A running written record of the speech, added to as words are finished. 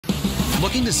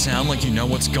Looking to sound like you know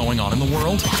what's going on in the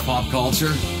world? Pop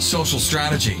culture, social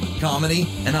strategy, comedy,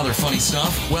 and other funny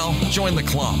stuff? Well, join the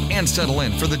club and settle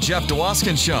in for the Jeff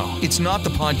Dwoskin Show. It's not the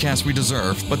podcast we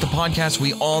deserve, but the podcast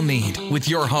we all need, with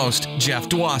your host, Jeff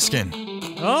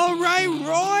Dwoskin. All right,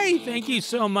 Roy, thank you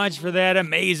so much for that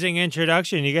amazing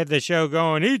introduction. You get the show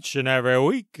going each and every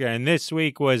week, and this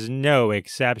week was no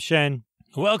exception.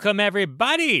 Welcome,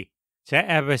 everybody, to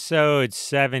episode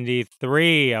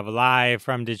 73 of Live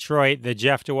from Detroit, the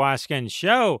Jeff Dwoskin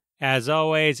Show. As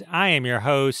always, I am your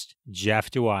host, Jeff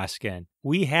Dwoskin.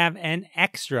 We have an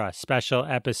extra special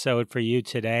episode for you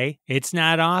today. It's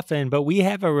not often, but we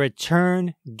have a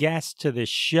return guest to the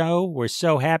show. We're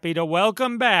so happy to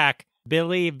welcome back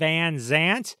Billy Van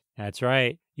Zandt. That's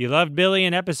right. You loved Billy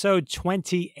in episode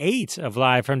 28 of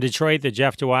Live from Detroit, the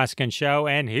Jeff Dwoskin Show,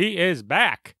 and he is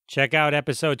back. Check out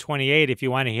episode 28 if you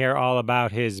want to hear all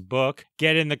about his book,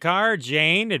 Get in the Car,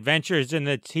 Jane, Adventures in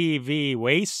the TV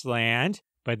Wasteland.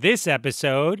 But this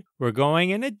episode, we're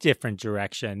going in a different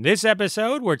direction. This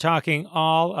episode, we're talking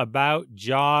all about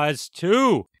Jaws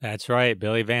 2. That's right,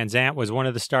 Billy Van Zandt was one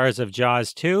of the stars of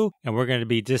Jaws 2, and we're going to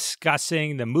be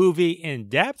discussing the movie in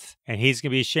depth, and he's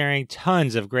going to be sharing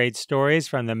tons of great stories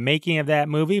from the making of that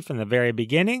movie from the very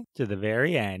beginning to the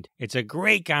very end. It's a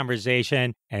great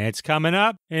conversation, and it's coming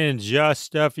up in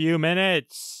just a few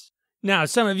minutes. Now,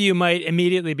 some of you might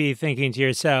immediately be thinking to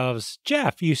yourselves,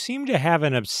 Jeff, you seem to have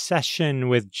an obsession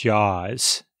with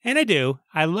Jaws. And I do.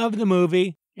 I love the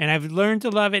movie, and I've learned to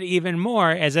love it even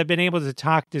more as I've been able to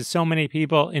talk to so many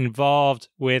people involved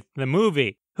with the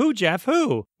movie. Who, Jeff?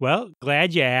 Who? Well,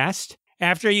 glad you asked.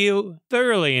 After you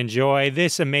thoroughly enjoy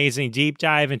this amazing deep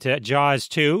dive into Jaws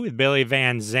 2 with Billy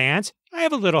Van Zandt, I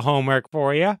have a little homework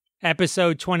for you.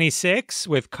 Episode 26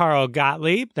 with Carl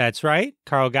Gottlieb. That's right,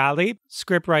 Carl Gottlieb,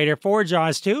 scriptwriter for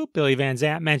Jaws 2. Billy Van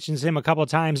Zandt mentions him a couple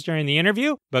times during the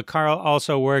interview, but Carl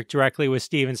also worked directly with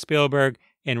Steven Spielberg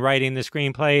in writing the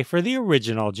screenplay for the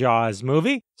original Jaws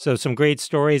movie. So some great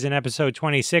stories in episode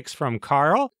 26 from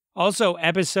Carl. Also,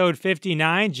 episode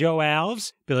 59, Joe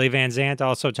Alves. Billy Van Zandt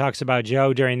also talks about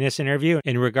Joe during this interview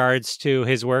in regards to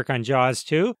his work on Jaws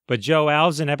 2. But Joe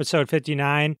Alves in episode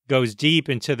 59 goes deep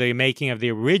into the making of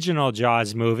the original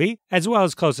Jaws movie, as well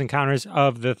as Close Encounters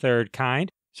of the Third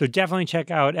Kind. So definitely check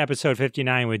out episode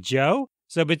 59 with Joe.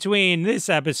 So between this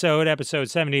episode, episode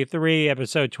 73,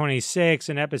 episode 26,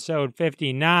 and episode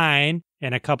 59,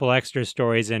 and a couple extra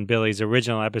stories in Billy's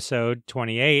original episode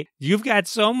 28, you've got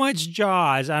so much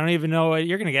Jaws, I don't even know,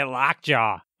 you're going to get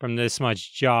lockjaw from this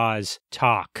much Jaws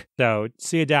talk. So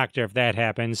see a doctor if that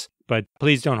happens, but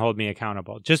please don't hold me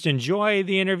accountable. Just enjoy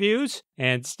the interviews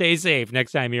and stay safe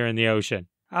next time you're in the ocean.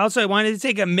 Also, I wanted to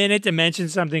take a minute to mention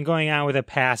something going on with a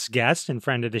past guest and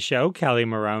friend of the show, Kelly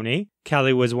Maroney.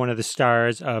 Kelly was one of the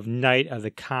stars of Night of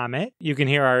the Comet. You can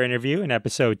hear our interview in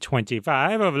episode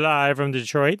 25 of Live from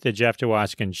Detroit, the Jeff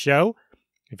Dwoskin Show.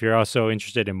 If you're also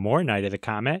interested in more Night of the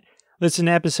Comet, listen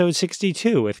to episode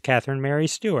 62 with Catherine Mary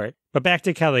Stewart. But back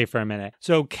to Kelly for a minute.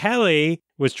 So Kelly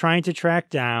was trying to track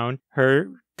down her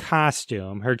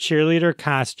costume, her cheerleader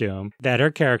costume that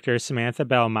her character, Samantha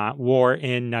Belmont, wore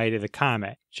in Night of the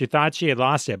Comet. She thought she had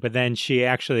lost it, but then she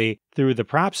actually, through the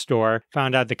prop store,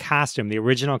 found out the costume, the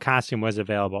original costume was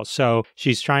available. So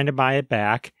she's trying to buy it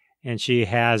back, and she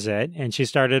has it, and she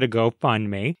started a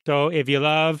GoFundMe. So if you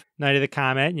love Night of the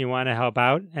Comet and you want to help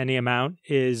out, any amount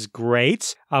is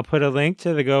great. I'll put a link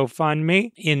to the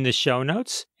GoFundMe in the show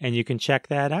notes, and you can check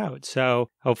that out. So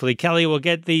hopefully Kelly will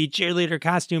get the cheerleader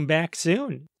costume back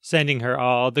soon. Sending her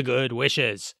all the good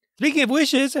wishes. Speaking of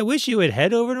wishes, I wish you would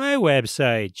head over to my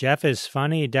website,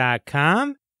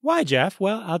 jeffisfunny.com. Why, Jeff?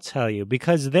 Well, I'll tell you.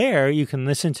 Because there you can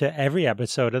listen to every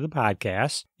episode of the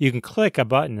podcast. You can click a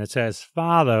button that says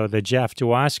Follow the Jeff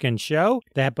Dwoskin Show.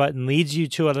 That button leads you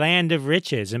to a land of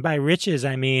riches. And by riches,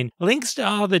 I mean links to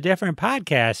all the different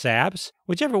podcast apps,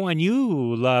 whichever one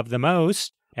you love the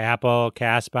most. Apple,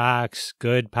 CastBox,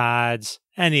 Good Pods,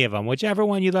 any of them. Whichever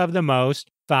one you love the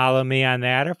most. Follow me on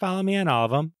that or follow me on all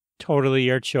of them. Totally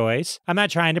your choice. I'm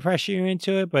not trying to pressure you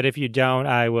into it, but if you don't,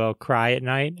 I will cry at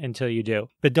night until you do.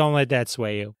 But don't let that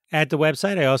sway you. At the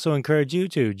website, I also encourage you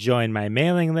to join my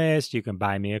mailing list. You can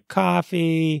buy me a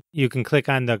coffee. You can click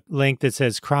on the link that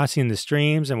says Crossing the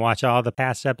Streams and watch all the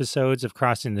past episodes of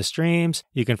Crossing the Streams.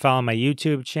 You can follow my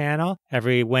YouTube channel.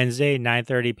 Every Wednesday,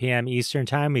 9:30 p.m. Eastern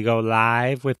Time, we go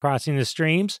live with Crossing the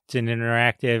Streams. It's an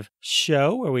interactive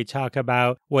show where we talk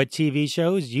about what TV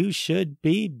shows you should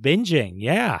be binging.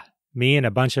 Yeah. Me and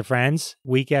a bunch of friends,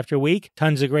 week after week.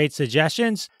 Tons of great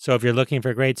suggestions. So if you're looking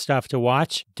for great stuff to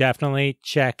watch, definitely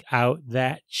check out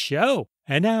that show.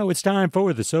 And now it's time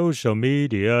for the social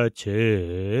media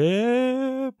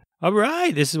tip. All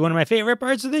right, this is one of my favorite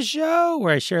parts of the show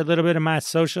where I share a little bit of my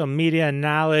social media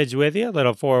knowledge with you. A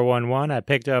little 411 I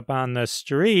picked up on the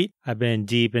street. I've been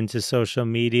deep into social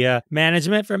media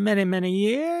management for many, many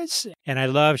years, and I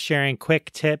love sharing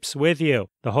quick tips with you.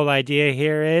 The whole idea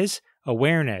here is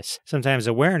awareness. Sometimes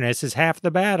awareness is half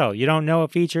the battle. You don't know a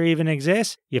feature even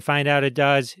exists. You find out it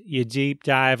does. You deep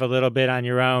dive a little bit on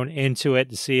your own into it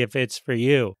to see if it's for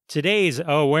you. Today's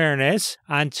awareness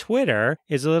on Twitter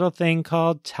is a little thing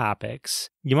called topics.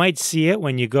 You might see it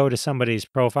when you go to somebody's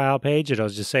profile page. It'll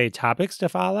just say topics to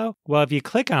follow. Well, if you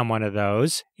click on one of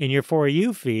those in your For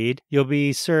You feed, you'll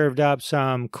be served up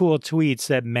some cool tweets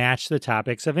that match the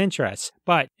topics of interest.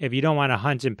 But if you don't want to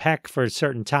hunt and peck for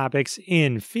certain topics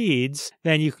in feeds,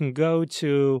 then you can go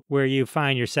to where you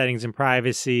find your settings and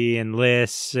privacy and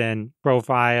lists and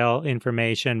profile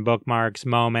information, bookmarks,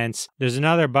 moments. There's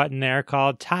another button there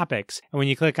called topics. And when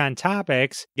you click on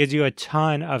topics, it gives you a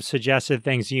ton of suggested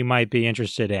things you might be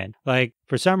interested in. Like,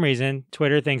 for some reason,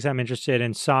 Twitter thinks I'm interested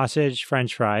in sausage,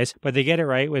 French fries, but they get it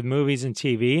right with movies and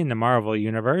TV in the Marvel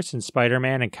Universe and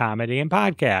Spider-Man and comedy and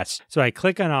podcasts. So I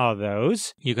click on all of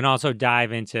those. You can also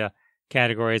dive into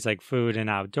categories like food and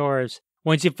outdoors.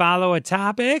 Once you follow a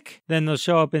topic, then they'll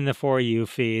show up in the For You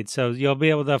feed. So you'll be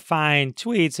able to find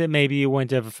tweets that maybe you wouldn't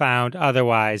have found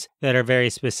otherwise that are very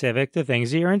specific to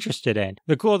things that you're interested in.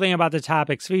 The cool thing about the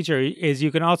topics feature is you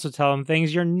can also tell them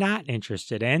things you're not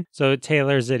interested in. So it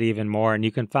tailors it even more, and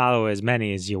you can follow as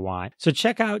many as you want. So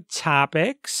check out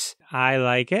topics. I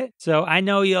like it. So I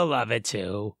know you'll love it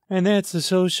too. And that's the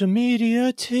social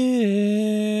media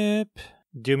tip.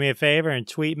 Do me a favor and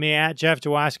tweet me at Jeff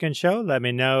Dwoskin Show. Let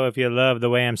me know if you love the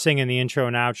way I'm singing the intro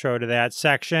and outro to that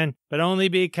section. But only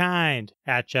be kind.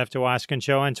 At Jeff Dwoskin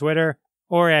Show on Twitter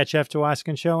or at Jeff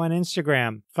Dwoskin Show on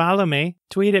Instagram. Follow me.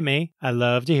 Tweet at me. I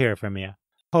love to hear from you.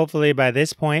 Hopefully by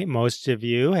this point, most of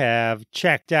you have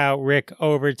checked out Rick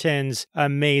Overton's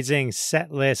amazing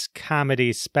setlist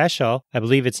comedy special. I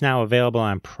believe it's now available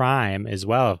on Prime as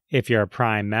well. If you're a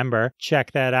Prime member,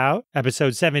 check that out.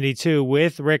 Episode 72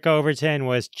 with Rick Overton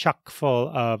was chock full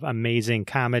of amazing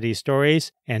comedy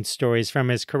stories and stories from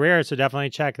his career. So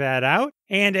definitely check that out.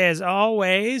 And as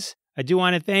always, I do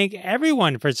want to thank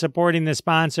everyone for supporting the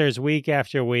sponsors week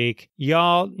after week.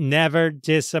 Y'all never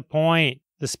disappoint.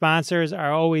 The sponsors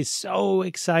are always so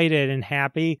excited and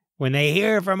happy when they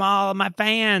hear from all of my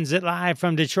fans at Live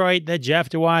from Detroit, the Jeff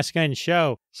Dwoskin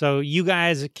Show. So you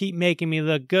guys keep making me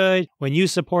look good. When you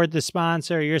support the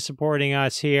sponsor, you're supporting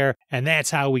us here, and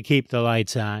that's how we keep the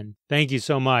lights on. Thank you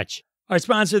so much. Our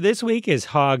sponsor this week is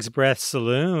Hog's Breath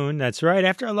Saloon. That's right.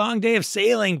 After a long day of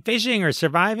sailing, fishing, or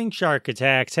surviving shark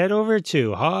attacks, head over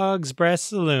to Hog's Breath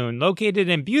Saloon, located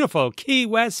in beautiful Key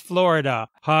West, Florida.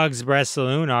 Hog's Breath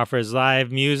Saloon offers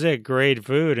live music, great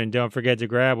food, and don't forget to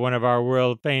grab one of our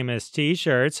world-famous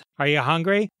t-shirts. Are you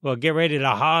hungry? Well, get ready to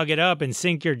hog it up and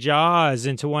sink your jaws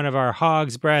into one of our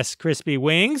Hog's Breath crispy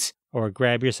wings, or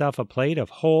grab yourself a plate of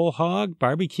whole hog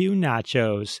barbecue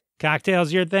nachos.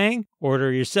 Cocktails your thing?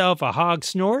 Order yourself a hog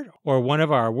snort or one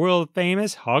of our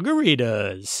world-famous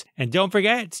hogaritas. And don't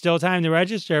forget, still time to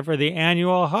register for the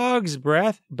annual Hog's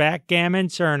Breath Backgammon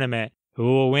Tournament. Who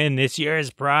will win this year's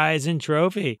prize and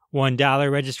trophy?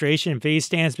 $1 registration fee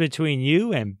stands between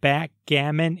you and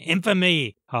backgammon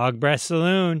infamy. Hog Breath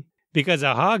Saloon. Because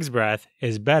a hog's breath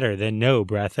is better than no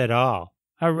breath at all.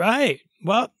 All right.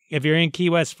 Well, if you're in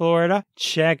Key West, Florida,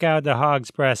 check out the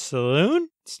Hog's Breath Saloon.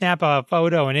 Snap a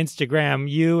photo and Instagram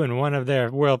you and one of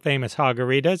their world-famous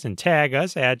hogaritas and tag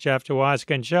us at Jeff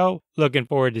Dwoskin Show. Looking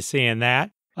forward to seeing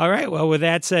that. All right, well, with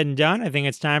that said and done, I think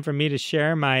it's time for me to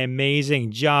share my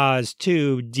amazing Jaws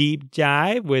 2 deep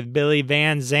dive with Billy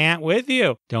Van Zandt with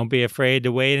you. Don't be afraid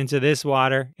to wade into this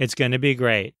water. It's going to be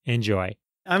great. Enjoy.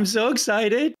 I'm so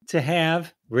excited to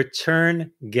have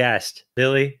return guest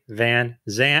Billy Van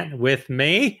Zandt with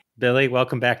me. Billy,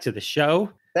 welcome back to the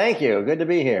show. Thank you. Good to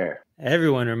be here.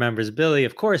 Everyone remembers Billy,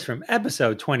 of course, from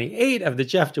episode 28 of the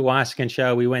Jeff Dwoskin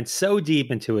Show. We went so deep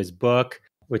into his book,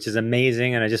 which is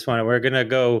amazing. And we're going to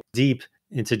go deep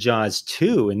into Jaws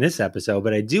 2 in this episode.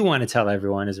 But I do want to tell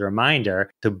everyone as a reminder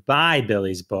to buy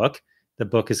Billy's book. The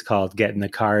book is called Get in the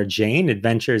Car, Jane,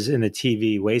 Adventures in the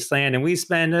TV Wasteland. And we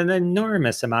spend an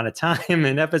enormous amount of time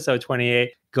in episode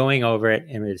 28 going over it,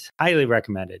 and it's highly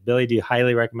recommended. Billy, do you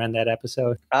highly recommend that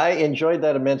episode? I enjoyed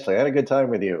that immensely. I had a good time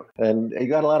with you. And you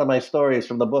got a lot of my stories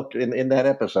from the book in that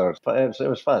episode. It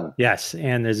was fun. Yes,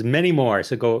 and there's many more.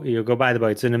 So go buy the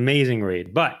book. It's an amazing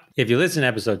read. But if you listen to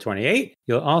episode 28,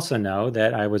 you'll also know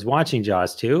that I was watching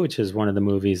Jaws 2, which is one of the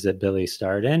movies that Billy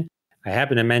starred in. I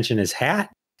happened to mention his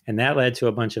hat. And that led to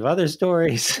a bunch of other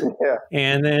stories. Yeah.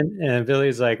 And then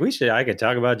Billy's like, I could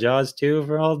talk about Jaws 2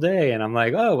 for all day. And I'm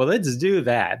like, oh, well, let's do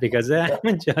that because that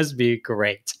would just be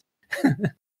great.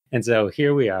 And so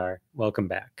here we are. Welcome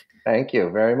back. Thank you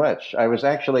very much. I was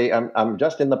actually, I'm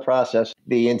just in the process.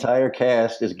 The entire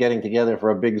cast is getting together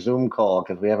for a big Zoom call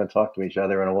because we haven't talked to each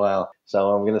other in a while. So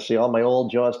I'm going to see all my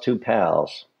old Jaws 2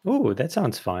 pals. Ooh, that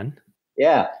sounds fun.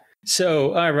 Yeah.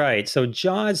 So, all right. So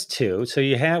Jaws 2. So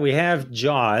we have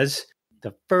Jaws,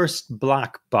 the first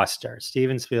blockbuster.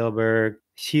 Steven Spielberg,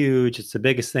 huge. It's the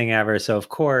biggest thing ever. So of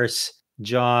course,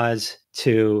 Jaws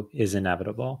 2 is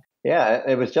inevitable. Yeah,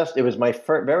 it was my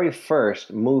very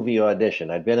first movie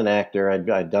audition. I'd been an actor.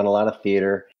 I'd done a lot of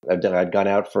theater. I'd gone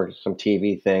out for some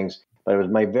TV things, but it was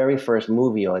my very first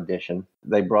movie audition.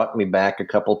 They brought me back a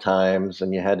couple times,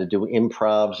 and you had to do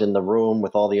improvs in the room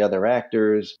with all the other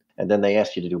actors. And then they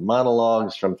asked you to do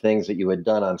monologues from things that you had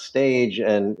done on stage.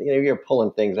 And you're pulling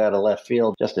things out of left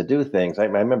field just to do things. I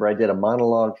remember I did a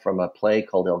monologue from a play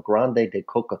called El Grande de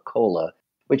Coca-Cola,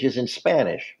 which is in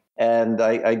Spanish. And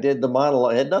I did the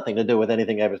monologue. It had nothing to do with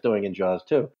anything I was doing in Jaws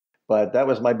 2. But that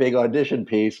was my big audition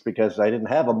piece because I didn't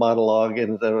have a monologue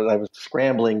and I was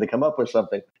scrambling to come up with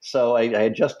something. So I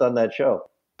had just done that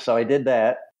show. So I did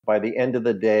that. By the end of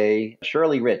the day,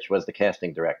 Shirley Rich was the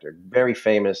casting director, very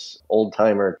famous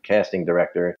old-timer casting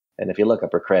director. And if you look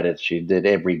up her credits, she did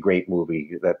every great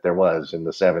movie that there was in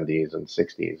the 70s and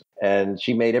 60s. And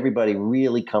she made everybody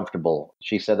really comfortable.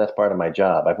 She said, that's part of my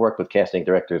job. I've worked with casting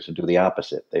directors who do the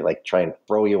opposite. They try and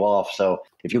throw you off. So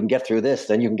if you can get through this,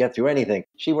 then you can get through anything.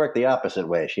 She worked the opposite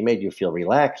way. She made you feel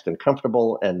relaxed and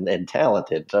comfortable and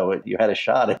talented. So you had a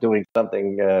shot at doing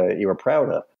something you were proud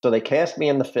of. So they cast me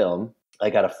in the film.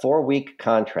 I got a 4-week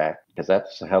contract because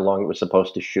that's how long it was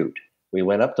supposed to shoot. We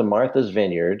went up to Martha's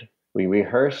Vineyard. We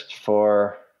rehearsed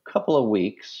for a couple of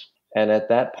weeks, and at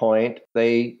that point,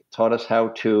 they taught us how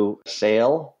to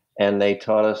sail, and they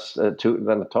taught us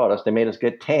they made us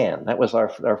get tan. That was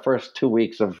our first 2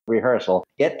 weeks of rehearsal.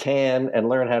 Get tan and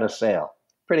learn how to sail.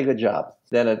 Pretty good job.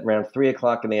 Then at around 3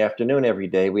 o'clock in the afternoon every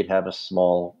day, we'd have a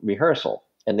small rehearsal,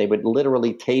 and they would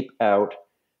literally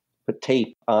put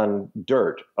tape on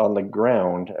dirt on the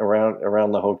ground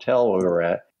around the hotel we were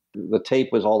at. The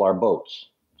tape was all our boats.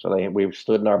 So we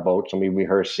stood in our boats and we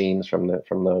rehearsed scenes from the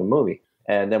movie.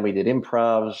 And then we did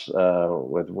improvs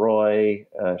with Roy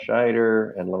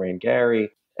Scheider and Lorraine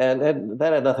Gary. And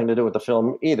that had nothing to do with the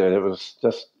film either. It was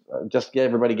just get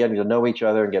everybody getting to know each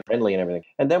other and get friendly and everything.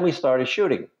 And then we started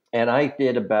shooting. And I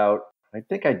did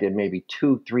maybe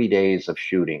 2-3 days of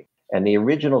shooting. And the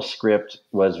original script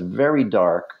was very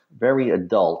dark, very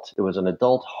adult. It was an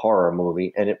adult horror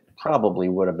movie, and it probably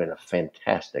would have been a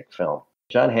fantastic film.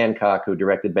 John Hancock, who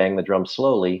directed Bang the Drum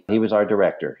Slowly, he was our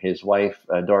director. His wife,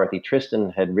 Dorothy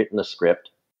Tristan, had written the script.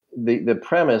 The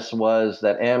premise was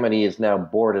that Amity is now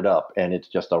boarded up, and it's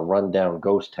just a rundown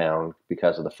ghost town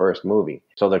because of the first movie.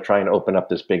 So they're trying to open up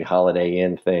this big Holiday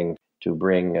Inn thing to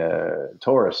bring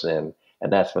tourists in,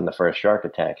 and that's when the first shark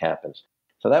attack happens.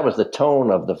 So that was the tone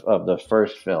of the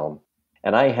first film.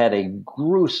 And I had a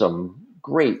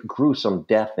great gruesome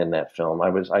death in that film.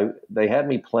 They had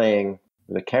me playing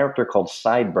the character called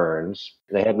Sideburns.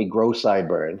 They had me grow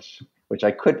sideburns, which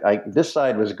this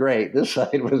side was great. This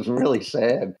side was really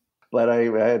sad, but I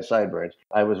had sideburns.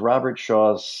 I was Robert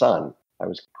Shaw's son. I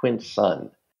was Quint's son.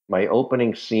 My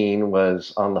opening scene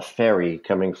was on the ferry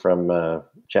coming from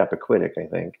Chappaquiddick, I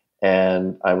think.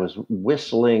 And I was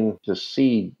whistling the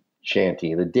sea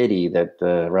shanty, the ditty that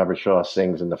Robert Shaw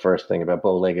sings in the first thing about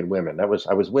bow-legged women. I was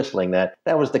whistling that.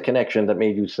 That was the connection that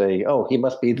made you say, oh, he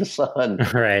must be the son.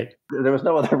 Right. There was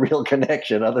no other real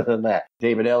connection other than that.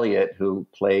 David Elliott, who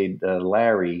played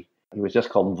Larry, he was just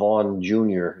called Vaughn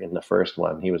Jr. in the first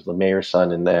one. He was the mayor's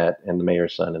son in that, and the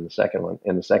mayor's son in the second one,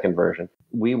 in the second version.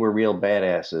 We were real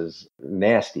badasses,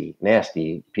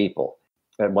 nasty people.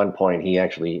 At one point, he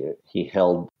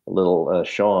held little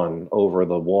Sean over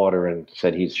the water and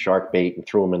said he's shark bait and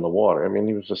threw him in the water. I mean,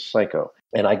 he was a psycho.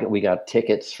 And we got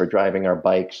tickets for driving our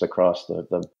bikes across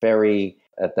the ferry.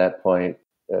 At that point,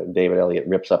 David Elliott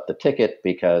rips up the ticket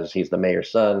because he's the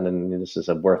mayor's son and this is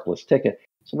a worthless ticket.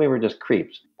 So we were just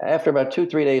creeps. After about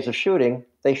 2-3 days of shooting,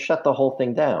 they shut the whole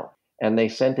thing down and they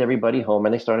sent everybody home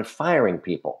and they started firing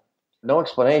people. No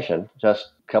explanation, just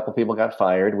a couple people got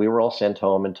fired. We were all sent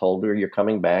home and told you're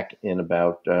coming back in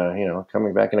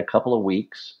coming back in a couple of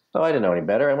weeks. So I didn't know any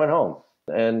better. I went home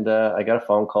and I got a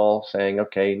phone call saying,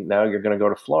 okay, now you're going to go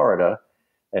to Florida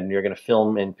and you're going to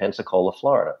film in Pensacola,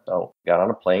 Florida. So I got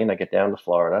on a plane. I get down to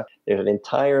Florida. There's an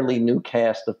entirely new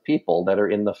cast of people that are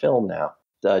in the film now.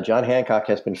 John Hancock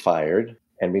has been fired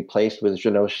and replaced with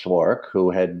Jeannot Szwarc, who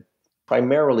had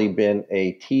primarily been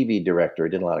a TV director.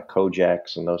 He did a lot of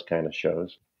Kojaks and those kind of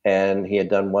shows. And he had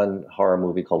done one horror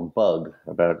movie called Bug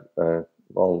about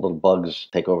all the little bugs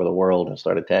take over the world and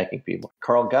start attacking people.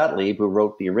 Carl Gottlieb, who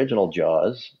wrote the original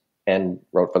Jaws and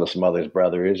wrote for the Smothers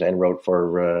Brothers and wrote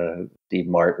for Steve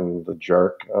Martin, the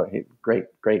Jerk,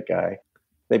 great guy.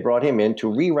 They brought him in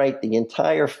to rewrite the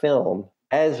entire film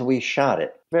as we shot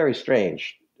it. Very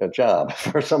strange job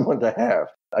for someone to have.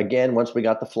 Again, once we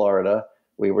got to Florida,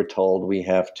 we were told we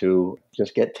have to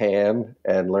just get tan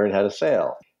and learn how to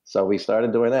sail. So we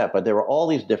started doing that. But there were all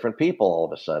these different people all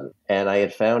of a sudden. And I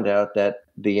had found out that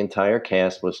the entire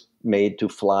cast was made to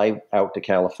fly out to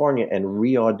California and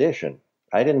re-audition.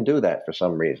 I didn't do that for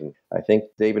some reason. I think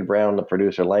David Brown, the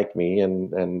producer, liked me,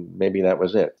 and maybe that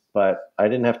was it. But I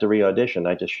didn't have to re-audition.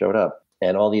 I just showed up.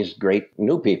 And all these great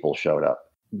new people showed up.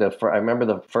 I remember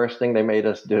the first thing they made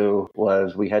us do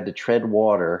was we had to tread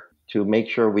water to make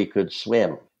sure we could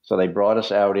swim. So they brought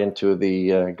us out into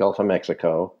the Gulf of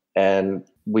Mexico, and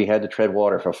we had to tread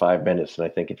water for 5 minutes. And I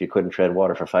think if you couldn't tread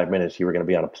water for 5 minutes, you were going to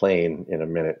be on a plane in a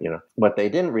minute. What they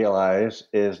didn't realize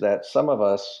is that some of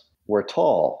us were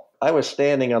tall. I was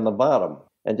standing on the bottom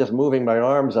and just moving my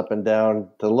arms up and down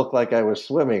to look like I was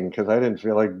swimming because I didn't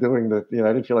feel like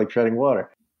I didn't feel like treading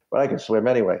water. But I could swim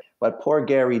anyway. But poor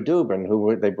Gary Dubin,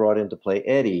 who they brought in to play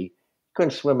Eddie,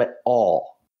 couldn't swim at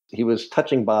all. He was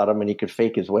touching bottom and he could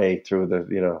fake his way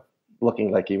through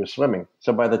looking like he was swimming.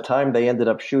 So by the time they ended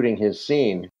up shooting his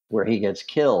scene where he gets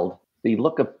killed, the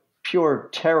look of pure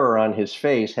terror on his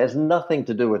face has nothing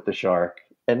to do with the shark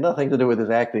and nothing to do with his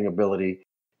acting ability.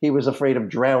 He was afraid of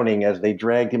drowning as they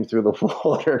dragged him through the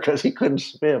water because he couldn't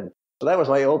swim. So that was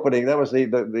my opening. That was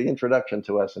the introduction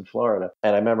to us in Florida.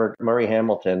 And I remember Murray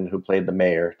Hamilton, who played the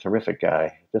mayor, terrific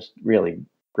guy, just really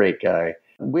great guy.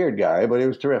 Weird guy, but he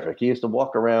was terrific. He used to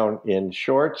walk around in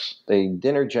shorts, a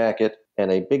dinner jacket,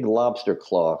 and a big lobster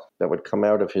claw that would come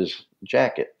out of his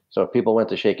jacket. So if people went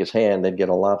to shake his hand, they'd get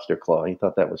a lobster claw. He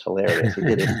thought that was hilarious. He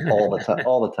did it all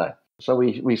the time. So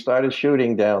we started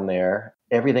shooting down there.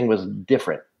 Everything was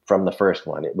different from the first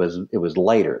one. It was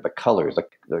lighter. The colors,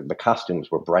 the costumes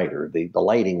were brighter. The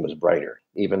lighting was brighter.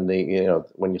 Even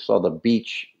when you saw the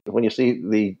beach, when you see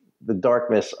the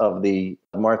darkness of the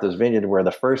Martha's Vineyard where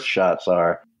the first shots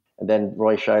are, and then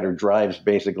Roy Scheider drives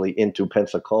basically into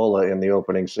Pensacola in the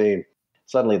opening scene.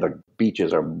 Suddenly the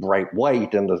beaches are bright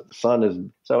white and the sun is...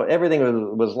 So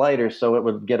everything was lighter, so it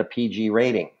would get a PG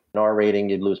rating. An R rating,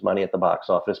 you'd lose money at the box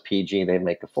office. PG, they'd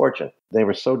make a fortune. They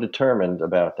were so determined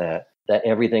about that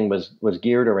everything was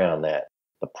geared around that.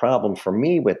 The problem for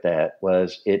me with that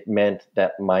was it meant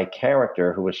that my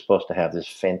character, who was supposed to have this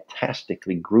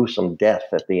fantastically gruesome death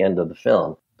at the end of the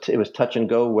film, it was touch and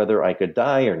go whether I could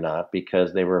die or not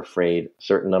because they were afraid a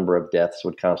certain number of deaths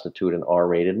would constitute an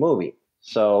R-rated movie.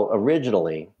 So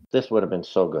originally, this would have been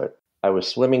so good. I was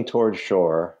swimming towards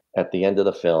shore at the end of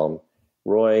the film.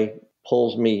 Roy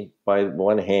pulls me by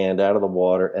one hand out of the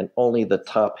water, and only the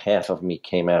top half of me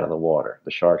came out of the water.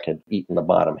 The shark had eaten the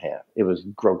bottom half. It was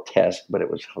grotesque, but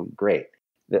it was great.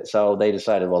 So they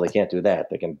decided, well, they can't do that.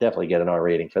 They can definitely get an R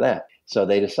rating for that. So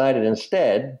they decided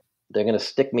instead they're going to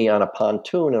stick me on a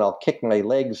pontoon and I'll kick my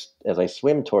legs as I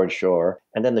swim towards shore,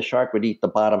 and then the shark would eat the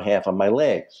bottom half of my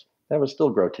legs. That was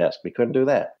still grotesque. We couldn't do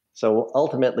that. So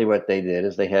ultimately what they did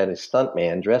is they had a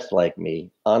stuntman dressed like me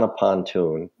on a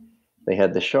pontoon. They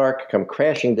had the shark come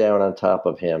crashing down on top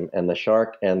of him, and the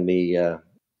shark and the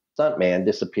stuntman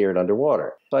disappeared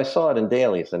underwater. So I saw it in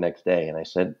dailies the next day, and I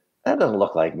said, that doesn't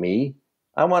look like me.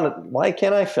 Why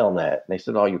can't I film that? And they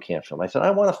said, oh, you can't film. I said, I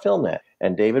want to film that.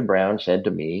 And David Brown said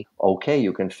to me, okay,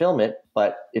 you can film it,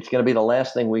 but it's going to be the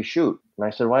last thing we shoot. And I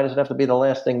said, why does it have to be the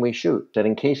last thing we shoot? He said,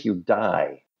 in case you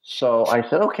die. So I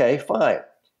said, okay, fine.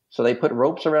 So they put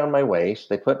ropes around my waist.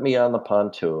 They put me on the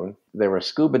pontoon. There were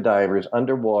scuba divers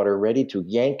underwater ready to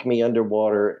yank me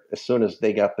underwater as soon as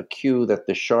they got the cue that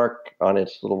the shark on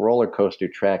its little roller coaster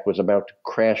track was about to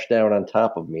crash down on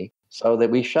top of me. So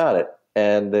that we shot it.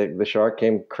 And the shark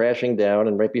came crashing down,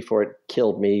 and right before it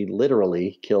killed me,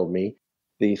 literally killed me,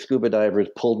 the scuba divers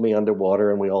pulled me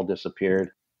underwater and we all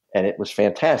disappeared. And it was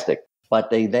fantastic.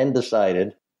 But they then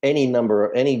decided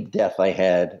any death I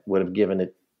had would have given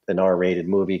it an R-rated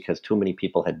movie because too many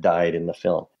people had died in the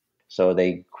film. So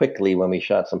they quickly, when we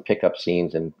shot some pickup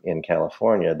scenes in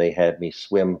California, they had me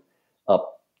swim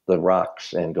up the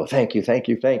rocks and go, thank you, thank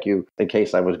you, thank you, in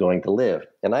case I was going to live.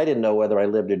 And I didn't know whether I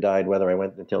lived or died,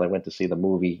 until I went to see the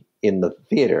movie in the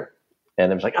theater.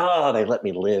 And it was like, oh, they let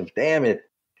me live, damn it.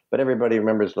 But everybody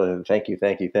remembers the thank you,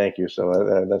 thank you, thank you.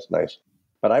 So that's nice.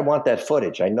 But I want that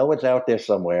footage. I know it's out there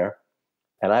somewhere,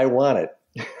 and I want it.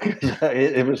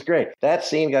 It was great. That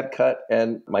scene got cut,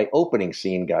 and my opening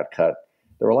scene got cut.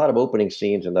 There were a lot of opening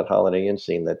scenes in that Holiday Inn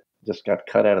scene that just got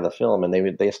cut out of the film, and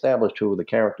they established who the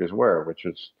characters were, which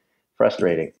was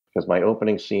frustrating because my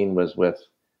opening scene was with,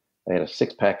 I had a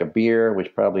 6-pack of beer, which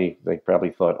they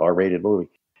probably thought R-rated movie.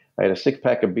 I had a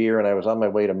 6-pack of beer, and I was on my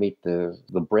way to meet the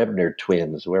Brebner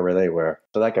twins, whoever they were.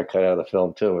 So that got cut out of the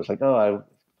film too. It was like, oh, I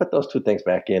put those 2 things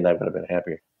back in, I would have been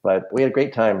happier. But we had a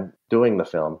great time doing the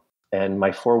film, and my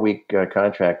 4-week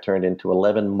contract turned into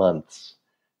 11 months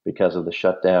because of the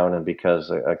shutdown and because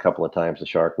a couple of times the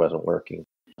shark wasn't working.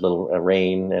 A little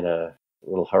rain and a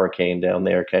little hurricane down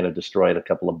there kind of destroyed a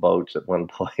couple of boats at one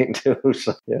point too.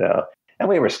 So, and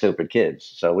we were stupid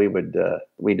kids, so we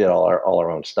did all our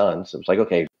own stunts. It was like,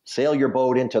 okay, sail your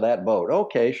boat into that boat.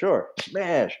 Okay, sure,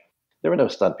 smash. There were no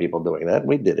stunt people doing that.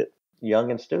 We did it,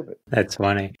 young and stupid. That's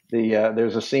funny.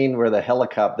 There's a scene where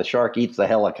the shark eats the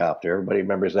helicopter. Everybody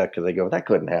remembers that because they go, that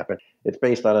couldn't happen. It's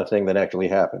based on a thing that actually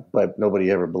happened, but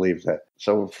nobody ever believes that.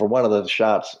 So for one of the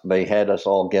shots, they had us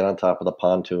all get on top of the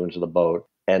pontoons of the boat,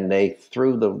 and they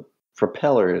threw the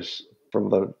propellers from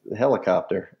the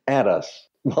helicopter at us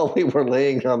while we were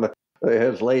laying on they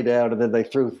had us lay down, and then they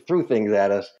threw things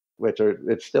at us,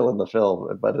 it's still in the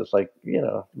film, but it's like,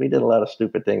 we did a lot of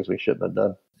stupid things we shouldn't have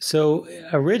done. So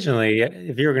originally,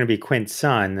 if you were going to be Quint's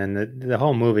son, then the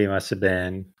whole movie must have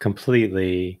been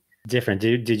completely different.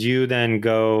 Did you then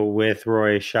go with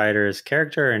Roy Scheider's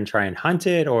character and try and hunt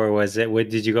it, or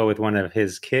did you go with one of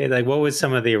his kids? Like, what was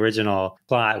some of the original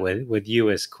plot with you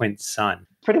as Quint's son?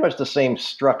 Pretty much the same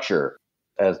structure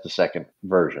as the second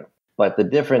version, but the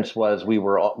difference was we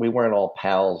weren't all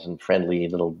pals and friendly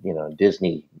little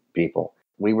Disney people.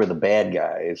 We were the bad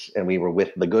guys, and we were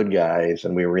with the good guys,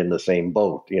 and we were in the same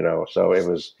boat.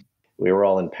 So we were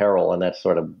all in peril, and that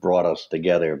sort of brought us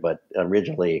together. But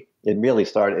originally, it really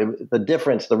started.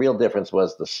 The real difference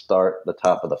was the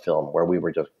top of the film, where we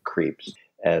were just creeps,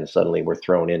 and suddenly we're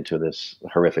thrown into this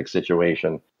horrific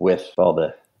situation with all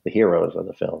the heroes of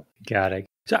the film. Got it.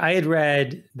 So I had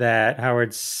read that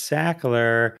Howard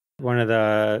Sackler, one of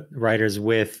the writers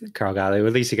with Carl Gottlieb,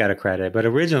 at least he got a credit, but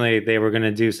originally they were going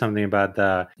to do something about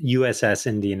the USS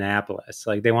Indianapolis.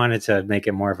 Like, they wanted to make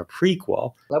it more of a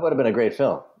prequel. That would have been a great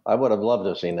film. I would have loved to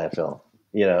have seen that film.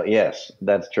 Yes,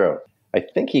 that's true. I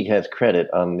think he has credit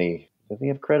on does he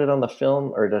have credit on the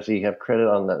film, or does he have credit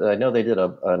on I know they did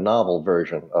a novel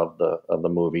version of the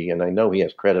movie, and I know he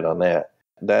has credit on that.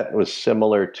 That was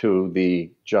similar to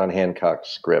the John Hancock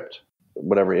script.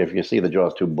 Whatever, if you see the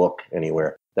Jaws 2 book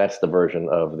anywhere, that's the version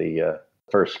of the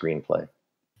first screenplay.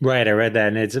 Right, I read that,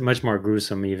 and it's much more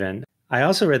gruesome even. I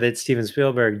also read that Steven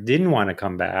Spielberg didn't want to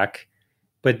come back,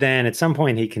 but then at some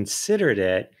point he considered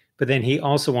it, but then he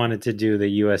also wanted to do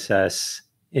the USS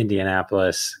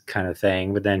Indianapolis kind of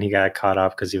thing, but then he got caught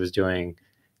up because he was doing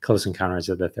Close Encounters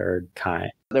of the Third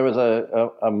Kind. There was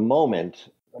a moment,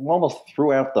 almost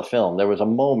throughout the film, there was a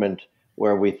moment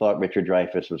where we thought Richard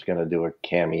Dreyfuss was going to do a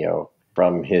cameo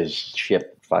from his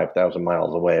ship 5,000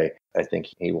 miles away. I think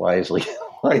he wisely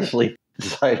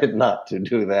decided not to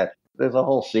do that. There's a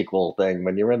whole sequel thing.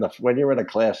 When you're in a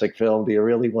classic film, do you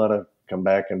really want to come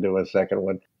back and do a second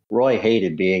one? Roy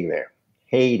hated being there.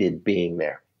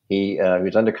 He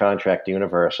was under contract to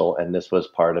Universal, and this was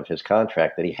part of his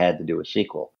contract that he had to do a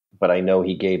sequel. But I know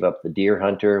he gave up The Deer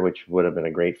Hunter, which would have been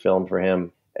a great film for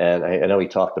him. And I know he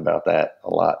talked about that a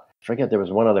lot. I forget, there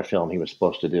was one other film he was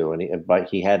supposed to do, but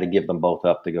he had to give them both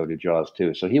up to go to Jaws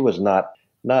 2. So he was not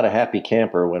a happy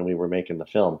camper when we were making the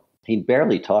film. He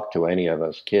barely talked to any of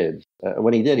us kids.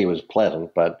 When he did, he was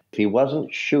pleasant, but if he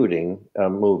wasn't shooting the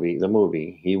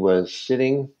movie, he was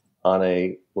sitting on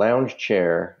a lounge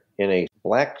chair in a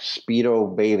black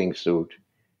Speedo bathing suit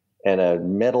and a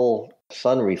metal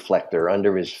sun reflector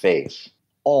under his face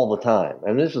all the time.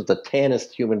 And this is the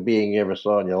tannest human being you ever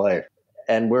saw in your life.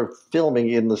 And we're filming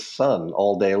in the sun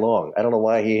all day long. I don't know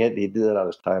why he did it on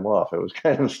his time off. It was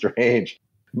kind of strange.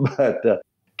 But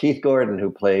Keith Gordon, who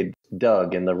played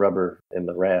Doug in the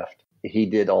raft, he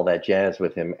did all that jazz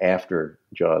with him after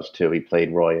Jaws 2. He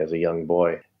played Roy as a young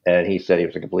boy. And he said he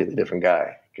was a completely different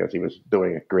guy because he was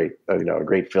doing a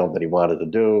great film that he wanted to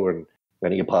do. And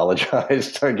then he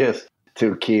apologized, I guess,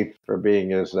 to Keith for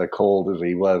being as cold as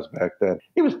he was back then.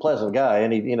 He was a pleasant guy,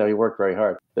 and he worked very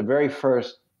hard. The very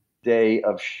first day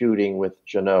of shooting with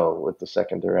Jeannot, with the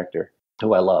second director,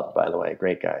 who I love, by the way,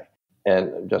 great guy.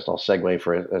 And just I'll segue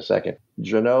for a second.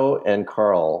 Jeannot and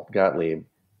Carl Gottlieb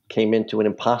came into an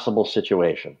impossible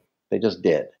situation. They just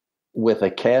did. With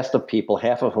a cast of people,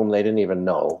 half of whom they didn't even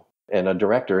know, and a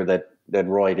director that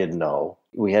Roy didn't know.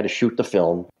 We had to shoot the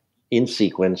film in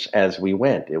sequence as we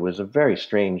went. It was a very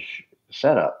strange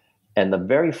setup. And the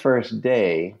very first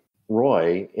day,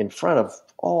 Roy, in front of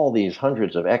all these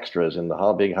hundreds of extras in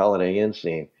the big Holiday Inn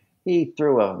scene, he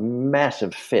threw a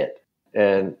massive fit.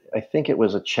 And I think it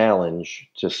was a challenge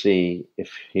to see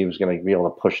if he was going to be able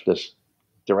to push this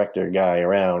director guy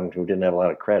around who didn't have a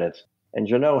lot of credits. And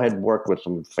Jeannot had worked with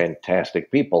some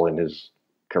fantastic people in his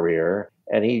career,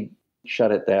 and he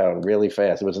shut it down really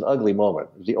fast. It was an ugly moment.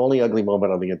 It was the only ugly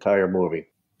moment of the entire movie.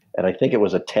 And I think it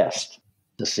was a test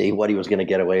to see what he was going to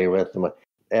get away with. And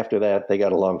after that, they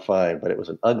got along fine, but it was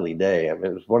an ugly day. I mean,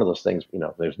 it was one of those things,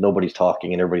 there's nobody's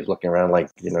talking and everybody's looking around like,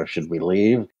 should we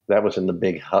leave? That was in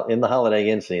the Holiday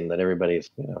Inn scene that everybody's,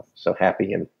 so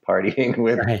happy and partying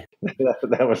with. Right.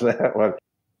 That was that one.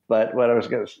 But what I was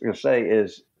going to say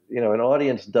is, an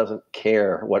audience doesn't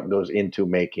care what goes into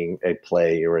making a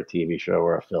play or a TV show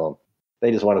or a film.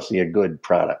 They just want to see a good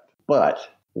product. But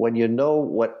when you know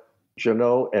what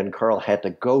Jeannot and Carl had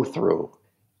to go through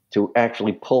to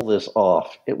actually pull this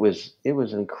off, it was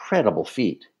an incredible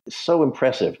feat. It's so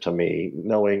impressive to me,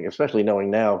 especially knowing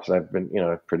now, because I've been,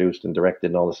 I've produced and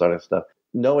directed and all this sort of stuff.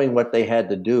 Knowing what they had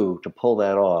to do to pull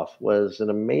that off was an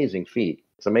amazing feat.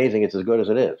 It's amazing. It's as good as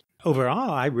it is.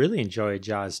 Overall, I really enjoyed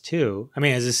Jaws 2. I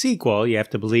mean, as a sequel, you have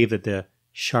to believe that the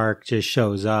shark just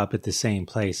shows up at the same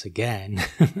place again.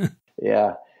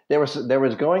 Yeah. There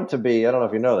was going to be, I don't know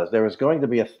if you know this, there was going to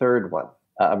be a third one.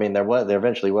 There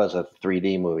eventually was a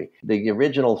 3D movie. The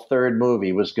original third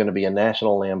movie was going to be a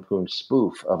National Lampoon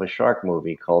spoof of a shark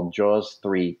movie called Jaws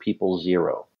 3 People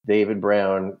Zero. David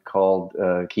Brown called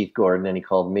Keith Gordon, and he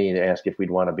called me to ask if we'd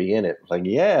want to be in it. I was like,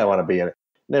 yeah, I want to be in it.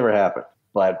 Never happened.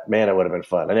 But man, it would have been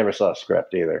fun. I never saw a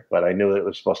script either, but I knew it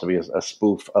was supposed to be a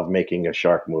spoof of making a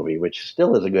shark movie, which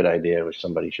still is a good idea, which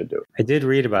somebody should do. I did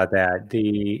read about that.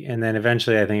 And then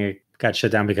eventually I think it got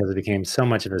shut down because it became so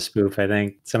much of a spoof. I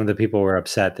think some of the people were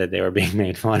upset that they were being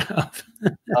made fun of.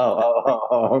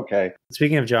 Okay.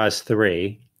 Speaking of Jaws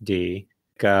 3, D,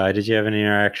 did you have any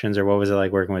interactions, or what was it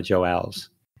like working with Joe Alves?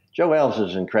 Joe Alves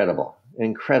is incredibly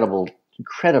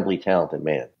talented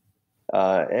man.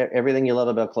 Everything you love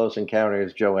about Close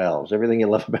Encounters, Joe Alves. Everything you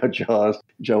love about Jaws,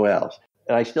 Joe Alves.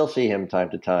 And I still see him time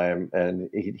to time, and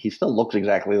he still looks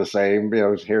exactly the same.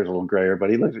 His hair's a little grayer, but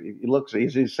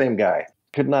he's the same guy.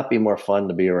 Could not be more fun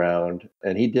to be around.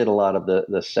 And he did a lot of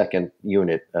the second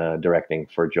unit directing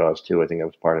for Jaws 2. I think that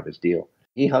was part of his deal.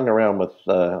 He hung around with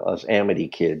us Amity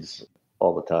kids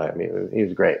all the time. He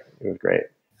was great. He was great.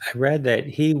 I read that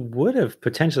he would have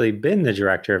potentially been the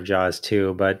director of Jaws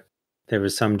 2, but there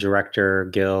was some director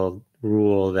guild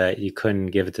rule that you couldn't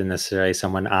give it to necessarily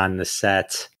someone on the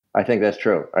set. I think that's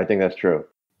true.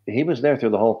 He was there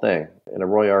through the whole thing.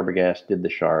 And Roy Arbogast did the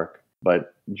shark,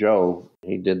 but Joe,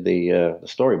 he did the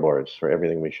storyboards for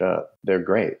everything we shot. They're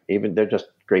great. They're just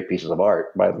great pieces of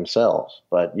art by themselves.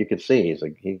 But you could see he's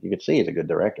a good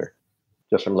director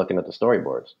just from looking at the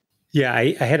storyboards. Yeah,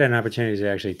 I had an opportunity to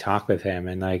actually talk with him,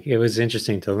 and it was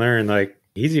interesting to learn.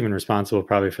 He's even responsible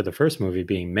probably for the first movie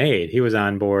being made. He was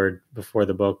on board before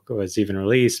the book was even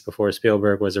released, before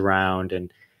Spielberg was around,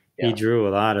 and he drew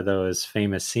a lot of those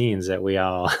famous scenes that we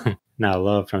all now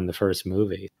love from the first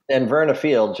movie. And Verna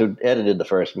Fields, who edited the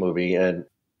first movie and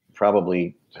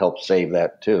probably helped save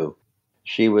that too,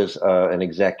 she was an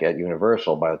exec at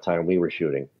Universal by the time we were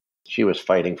shooting. She was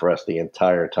fighting for us the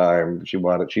entire time. She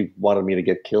wanted me to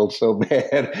get killed so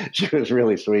bad. She was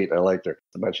really sweet. I liked her,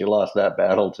 but she lost that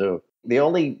battle too. The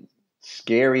only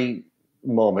scary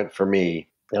moment for me,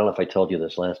 I don't know if I told you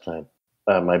this last time.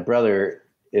 My brother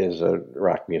is a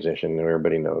rock musician, who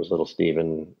everybody knows, Little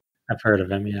Steven. I've heard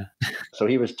of him, yeah. So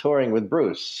he was touring with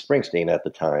Bruce Springsteen at the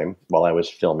time while I was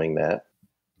filming that.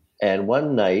 And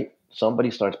one night, somebody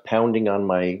starts pounding on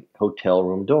my hotel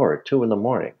room door at 2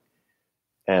 a.m.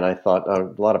 And I thought,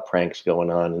 a lot of pranks going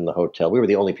on in the hotel. We were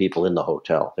the only people in the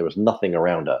hotel. There was nothing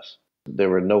around us. There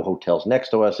were no hotels next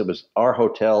to us. It was our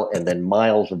hotel and then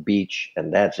miles of beach,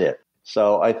 and that's it.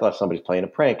 So I thought somebody's playing a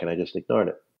prank, and I just ignored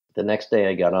it. The next day,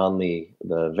 I got on the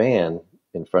van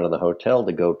in front of the hotel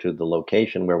to go to the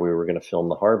location where we were going to film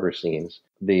the harbor scenes.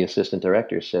 The assistant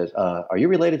director says, are you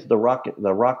related to the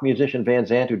rock musician Van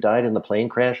Zandt who died in the plane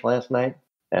crash last night?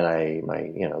 And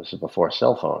this is before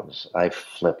cell phones. I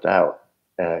flipped out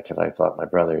because I thought my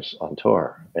brother's on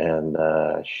tour, and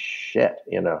shit.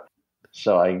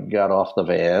 So I got off the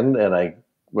van and I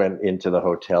went into the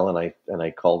hotel and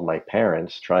I called my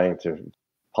parents, trying to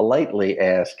politely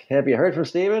ask, have you heard from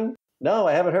Steven? No,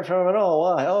 I haven't heard from him at all.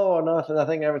 Why? Oh,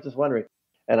 nothing. I was just wondering.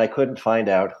 And I couldn't find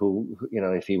out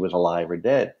if he was alive or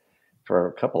dead for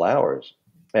a couple hours.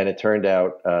 And it turned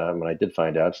out, when I did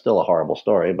find out, still a horrible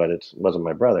story, but it wasn't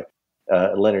my brother.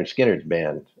 Leonard Skinner's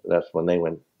band, that's when they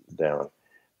went down.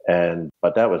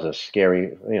 But that was a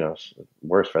scary,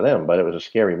 worse for them, but it was a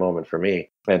scary moment for me.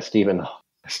 And Stephen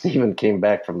came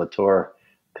back from the tour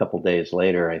a couple days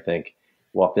later, I think,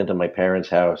 walked into my parents'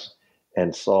 house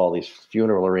and saw these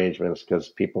funeral arrangements because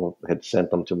people had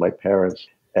sent them to my parents.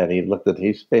 And he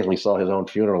basically saw his own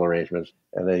funeral arrangements,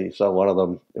 and then he saw one of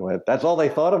them and went, "That's all they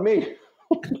thought of me."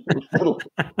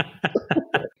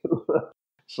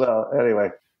 So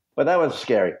anyway, but that was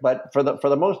scary. But for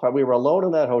the most part, we were alone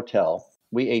in that hotel.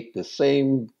 We ate the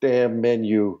same damn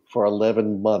menu for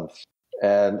 11 months.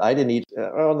 And I didn't eat,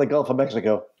 in the Gulf of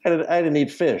Mexico, I didn't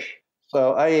eat fish.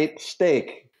 So I ate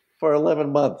steak for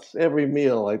 11 months, every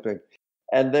meal, I think.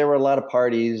 And there were a lot of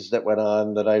parties that went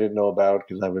on that I didn't know about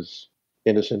because I was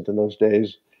innocent in those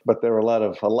days. But there were a lot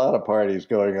of parties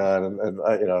going on. And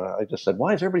I just said,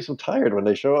 why is everybody so tired when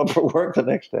they show up for work the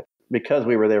next day? Because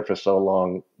we were there for so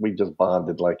long, we just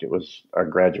bonded like it was our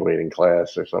graduating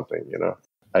class or something,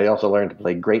 I also learned to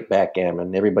play great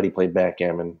backgammon. Everybody played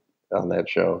backgammon on that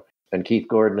show. And Keith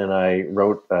Gordon and I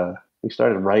we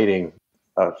started writing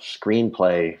a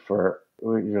screenplay we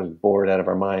were just bored out of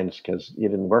our minds because you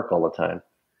didn't work all the time.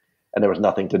 And there was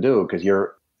nothing to do because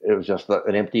it was just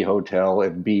an empty hotel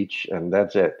at beach and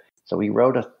that's it. So we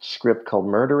wrote a script called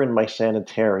Murder in My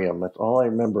Sanitarium. That's all I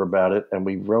remember about it. And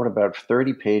we wrote about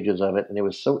 30 pages of it. And it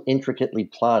was so intricately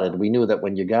plotted. We knew that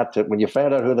when you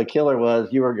found out who the killer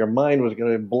was, your mind was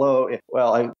going to blow.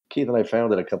 Well, Keith and I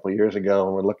found it a couple of years ago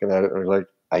and we're looking at it and we're like,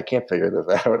 I can't figure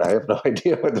this out. I have no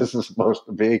idea what this is supposed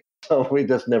to be. So we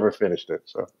just never finished it.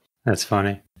 So that's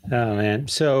funny. Oh, man.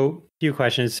 So a few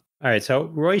questions. All right. So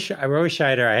Roy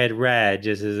Scheider, I had read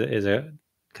just as a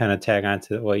kind of tag on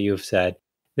to what you've said,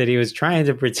 that he was trying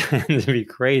to pretend to be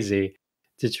crazy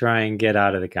to try and get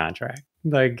out of the contract.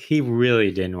 Like he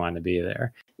really didn't want to be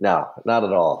there. No, not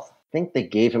at all. I think they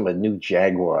gave him a new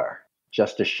Jaguar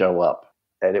just to show up.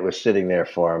 And it was sitting there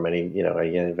for him. And he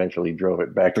eventually drove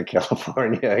it back to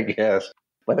California, I guess.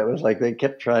 But it was like they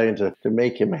kept trying to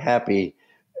make him happy.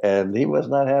 And he was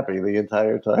not happy the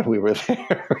entire time we were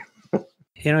there.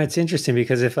 It's interesting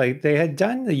because if they had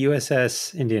done the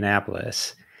USS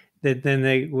Indianapolis, then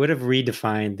they would have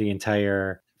redefined the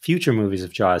entire future movies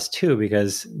of Jaws too,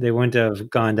 because they wouldn't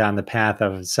have gone down the path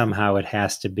of somehow it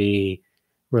has to be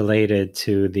related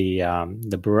to the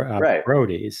right.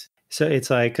 Brodies. So it's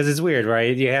like, because it's weird,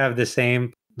 right? You have the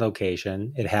same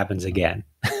location, it happens again,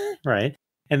 right?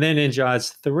 And then in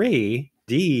Jaws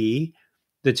 3D,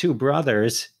 the two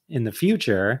brothers in the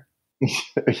future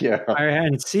are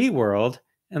in SeaWorld,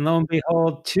 and lo and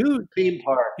behold, two theme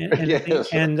park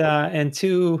and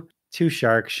two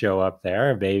sharks show up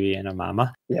there, a baby and a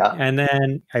mama. Yeah. And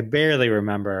then I barely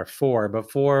remember 4, but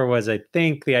 4 was, I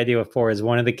think the idea of 4 is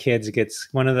one of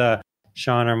the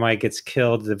Sean or Mike gets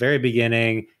killed at the very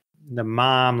beginning. The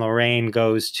mom, Lorraine,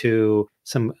 goes to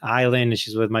some island and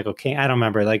she's with Michael Caine. I don't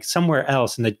remember, like somewhere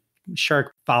else, and the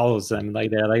shark follows them.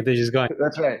 Like they're just going.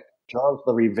 That's right. Jaws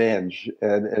the Revenge,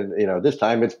 and this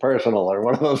time it's personal or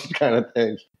one of those kind of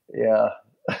things. Yeah,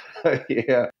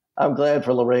 yeah. I'm glad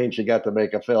for Lorraine she got to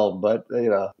make a film, but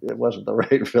it wasn't the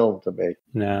right film to make.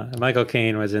 No, Michael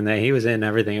Caine was in there. He was in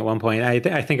everything at one point. I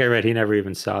think I read he never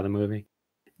even saw the movie,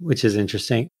 which is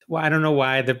interesting. Well, I don't know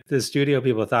why the studio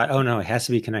people thought, oh no, it has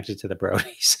to be connected to the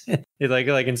Brodies. It's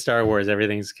like in Star Wars,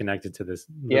 everything's connected to this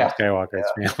Skywalker's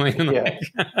family.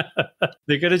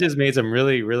 They could have just made some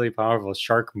really, really powerful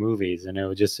shark movies, and it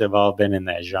would just have all been in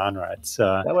that genre.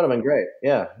 That would have been great.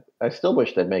 Yeah, I still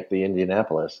wish they'd make the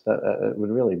Indianapolis. That would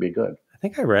really be good. I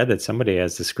think I read that somebody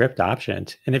has the script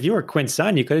optioned, and if you were Quint's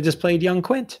son, you could have just played young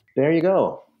Quint. There you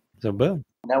go. So boom.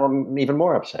 Now I'm even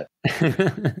more upset.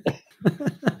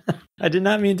 I did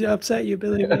not mean to upset you,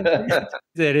 Billy.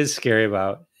 It is scary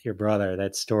about your brother,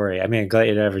 that story. I mean, I'm glad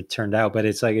it ever turned out, but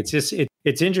it's like,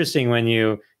 it's interesting when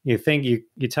you think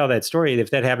you tell that story.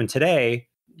 If that happened today,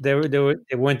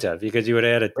 it wouldn't have, because you would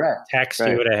have had a text,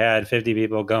 you would have had 50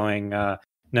 people going,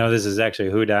 no, this is actually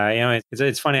who died.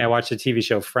 It's funny. I watched the TV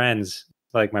show Friends,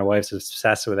 like my wife's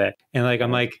obsessed with it. And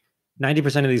I'm like,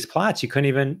 90% of these plots, you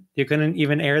couldn't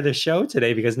even air the show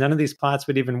today because none of these plots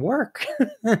would even work.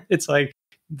 It's like,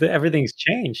 everything's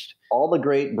changed. All the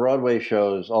great Broadway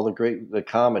shows, the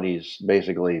comedies,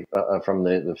 basically from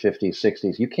the 50s,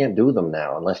 60s, you can't do them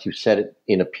now unless you set it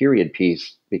in a period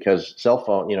piece, because cell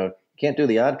phone, you can't do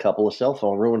The Odd Couple. A cell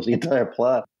phone ruins the entire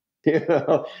plot.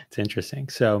 It's interesting.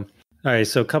 So, all right.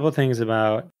 So a couple of things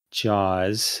about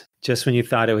Jaws. Just when you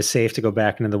thought it was safe to go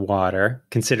back into the water,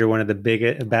 consider one of the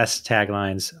best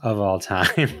taglines of all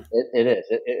time. It is.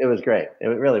 It was great. It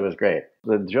really was great.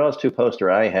 The Jaws 2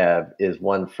 poster I have is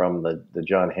one from the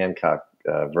John Hancock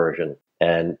version.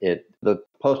 And the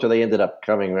poster they ended up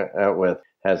coming out with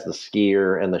has the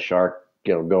skier and the shark,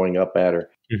 going up at her.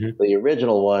 Mm-hmm. The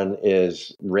original one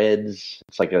is Reds.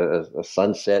 It's like a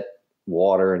sunset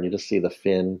water, and you just see the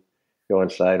fin going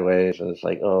sideways, and it's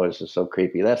like, oh, it's just so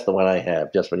creepy. That's the one I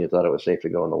have, just when you thought it was safe to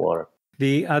go in the water.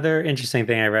 The other interesting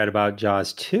thing I read about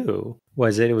Jaws 2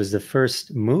 was that it was the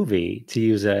first movie to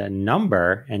use a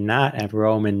number and not a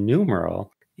Roman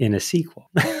numeral in a sequel.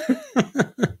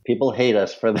 People hate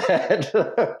us for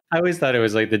that. I always thought it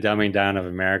was like the dumbing down of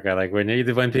America. Like when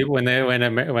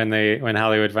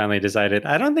Hollywood finally decided,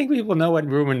 I don't think people know what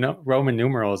Roman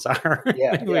numerals are.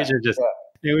 We should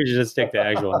just stick to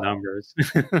actual numbers.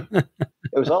 It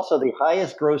was also the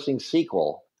highest grossing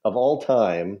sequel of all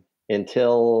time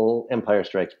until Empire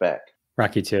Strikes Back.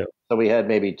 Rocky 2. So we had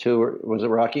maybe was it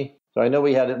Rocky? So I know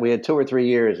we had 2 or 3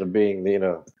 years of being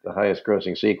the highest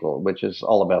grossing sequel, which is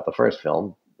all about the first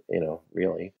film,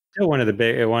 really. Still one of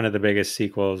the biggest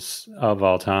sequels of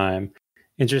all time.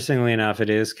 Interestingly enough, it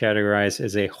is categorized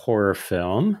as a horror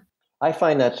film. I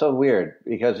find that so weird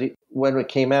because when it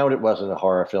came out, it wasn't a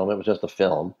horror film. It was just a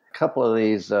film. A couple of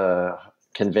these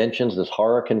conventions, these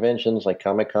horror conventions like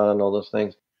Comic-Con, all those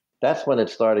things, that's when it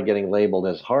started getting labeled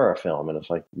as horror film. And it's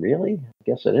like, really? I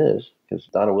guess it is, because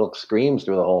Donna Wilkes screams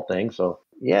through the whole thing. So,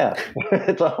 yeah,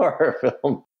 it's a horror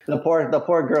film. The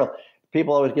poor girl.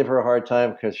 People always give her a hard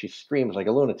time because she screams like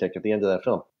a lunatic at the end of that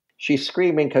film. She's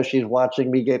screaming because she's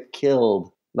watching me get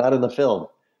killed, not in the film,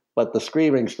 but the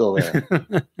screaming's still there.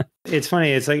 It's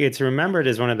funny. It's like it's remembered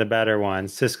as one of the better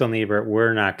ones. Siskel and Ebert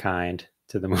were not kind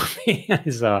to the movie.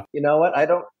 So, you know what?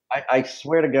 I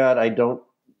swear to God, I don't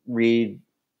read.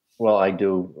 Well, I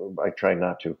do. I try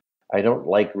not to. I don't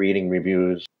like reading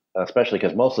reviews, especially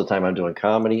because most of the time I'm doing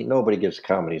comedy. Nobody gives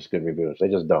comedies good reviews. They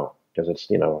just don't, because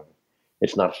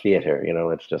it's not theater,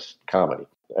 it's just comedy.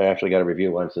 I actually got a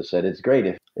review once that said, it's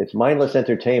great. It's mindless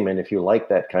entertainment if you like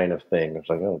that kind of thing. It's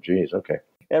like, oh, geez, okay.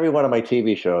 Every one of my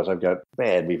TV shows, I've got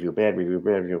bad review.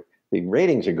 The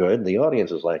ratings are good. The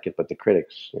audiences like it, but the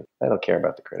critics, I don't care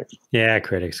about the critics. Yeah,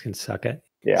 critics can suck it.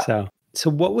 Yeah. So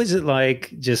what was it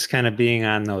like just kind of being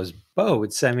on those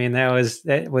boats? I mean,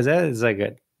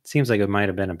 it seems like it might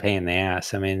have been a pain in the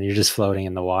ass. I mean, you're just floating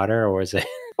in the water, or was it?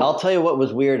 I'll tell you what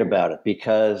was weird about it,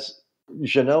 because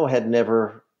Jeannot had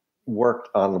never worked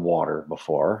on the water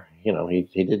before. He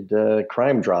did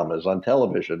crime dramas on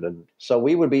television. And so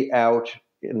we would be out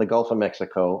in the Gulf of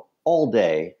Mexico all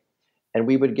day, and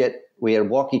we had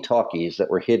walkie-talkies that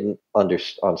were hidden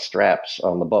on straps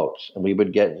on the boats. And we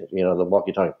would get, the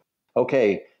walkie-talkie.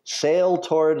 Okay, sail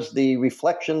towards the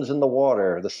reflections in the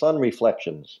water, the sun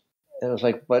reflections. And it was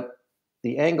like, but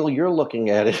the angle you're looking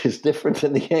at it is different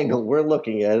than the angle we're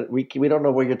looking at it. We don't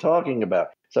know what you're talking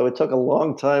about. So it took a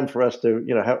long time for us to,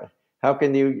 how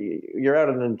can you're out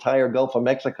in an entire Gulf of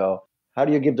Mexico. How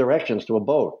do you give directions to a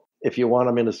boat if you want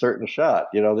them in a certain shot?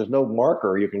 There's no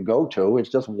marker you can go to. It's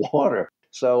just water.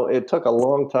 So it took a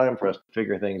long time for us to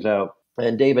figure things out.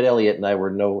 And David Elliott and I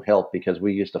were no help because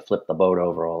we used to flip the boat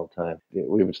over all the time.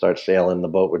 We would start sailing, the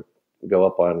boat would go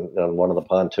up on one of the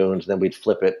pontoons, then we'd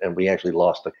flip it, and we actually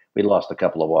lost a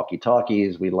couple of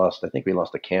walkie-talkies. I think we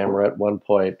lost a camera at one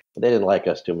point. They didn't like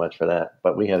us too much for that,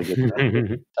 but we had a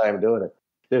good time doing it.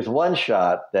 There's one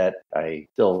shot that I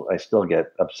still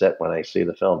get upset when I see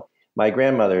the film. My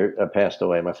grandmother passed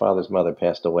away. My father's mother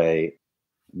passed away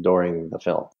during the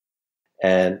film,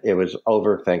 and it was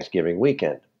over Thanksgiving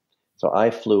weekend. So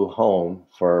I flew home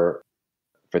for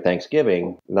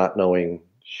Thanksgiving, not knowing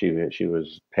she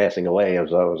was passing away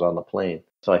as I was on the plane.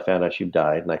 So I found out she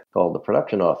died, and I called the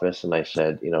production office, and I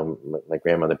said, my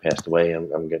grandmother passed away,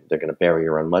 and they're going to bury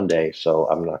her on Monday, so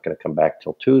I'm not going to come back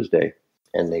till Tuesday.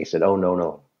 And they said, oh,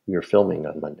 no, you're filming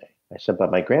on Monday. I said,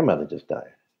 but my grandmother just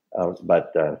died.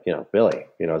 Billy,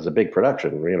 it's a big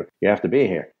production. You have to be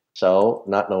here. So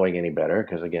not knowing any better,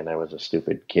 because again, I was a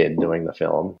stupid kid doing the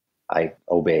film, I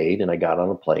obeyed, and I got on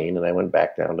a plane, and I went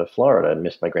back down to Florida and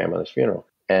missed my grandmother's funeral.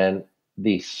 And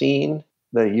the scene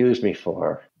they used me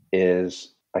for is,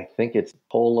 I think it's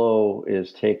Polo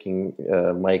is taking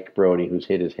Mike Brody, who's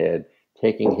hit his head,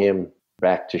 taking him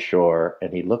back to shore,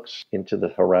 and he looks into the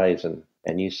horizon,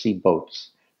 and you see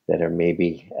boats that are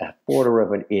maybe a quarter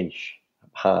of an inch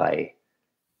high.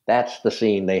 That's the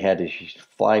scene they had to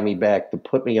fly me back to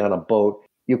put me on a boat.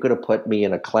 You could have put me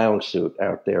in a clown suit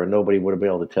out there, and nobody would have been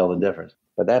able to tell the difference.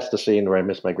 But that's the scene where I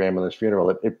missed my grandmother's funeral.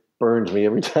 It burns me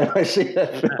every time I see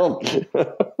that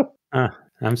film.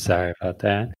 I'm sorry about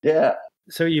that. Yeah.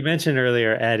 So you mentioned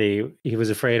earlier Eddie, he was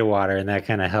afraid of water, and that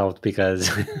kind of helped because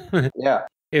yeah,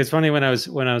 it was funny when I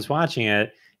was watching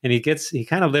it, and he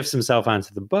kind of lifts himself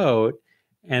onto the boat,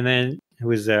 and then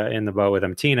who's in the boat with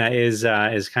him, Tina, is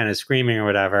kind of screaming or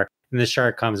whatever, and the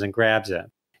shark comes and grabs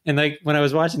him. And like when I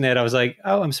was watching that, I was like,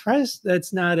 oh, I'm surprised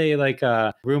that's not a like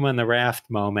a room on the raft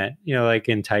moment, like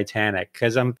in Titanic.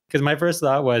 Because my first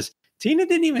thought was Tina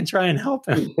didn't even try and help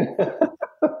him.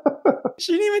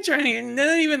 She didn't even try and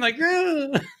not even like,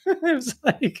 oh. It was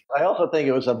like, I also think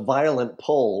it was a violent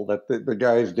pull that the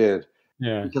guys did.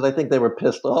 Yeah. Because I think they were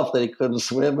pissed off that he couldn't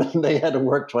swim and they had to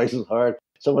work twice as hard.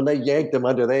 So when they yanked him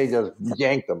under, they just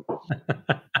yanked him.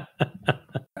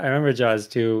 I remember Jaws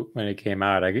 2 when it came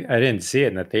out. I didn't see it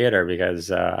in the theater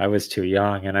because I was too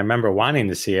young. And I remember wanting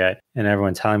to see it and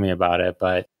everyone telling me about it.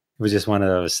 But it was just one of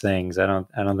those things. I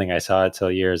don't think I saw it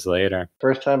till years later.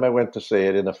 First time I went to see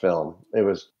it in a film, it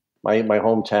was my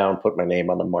hometown put my name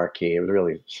on the marquee. It was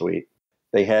really sweet.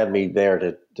 They had me there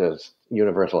to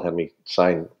Universal had me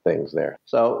sign things there.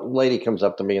 So a lady comes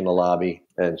up to me in the lobby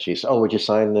and she says, "Oh, would you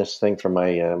sign this thing for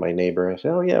my neighbor?" I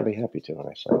said, "Oh yeah, I'd be happy to." And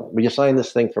I signed it. "Would you sign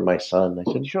this thing for my son?"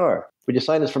 I said, "Sure." "Would you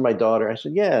sign this for my daughter?" I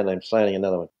said, "Yeah." And I'm signing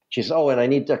another one. She said, "Oh, and I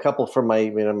need a couple for my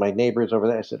my neighbors over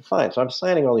there." I said, "Fine." So I'm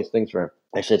signing all these things for her.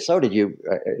 I said, "So are you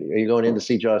going in to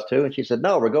see Jaws 2?" And she said,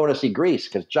 "No, we're going to see Grease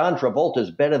because John Travolta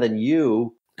is better than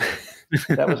you."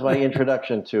 That was my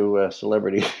introduction to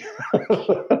celebrity.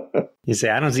 You say,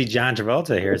 I don't see John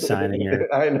Travolta here signing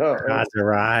your I know.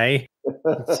 Kazurai.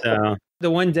 So the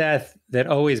one death that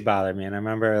always bothered me, and I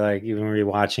remember like even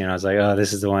rewatching it, I was like, oh,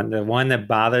 this is the one that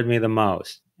bothered me the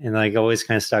most. And like always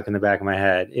kind of stuck in the back of my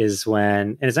head is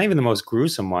when, and it's not even the most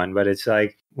gruesome one, but it's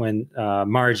like when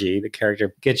Margie, the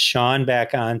character, gets Sean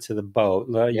back onto the boat,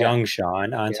 young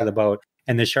Sean onto the boat,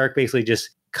 and the shark basically just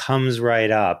comes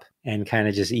right up and kind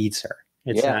of just eats her.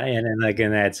 It's not,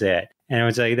 and that's it. And it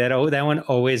was like that one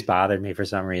always bothered me for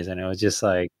some reason. It was just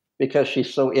like, because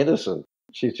she's so innocent.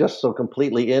 She's just so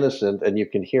completely innocent, and you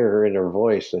can hear her in her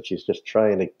voice that she's just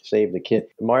trying to save the kid.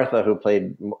 Martha, who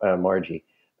played Margie,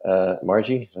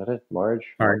 Margie, is that it? Marge.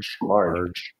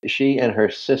 She and her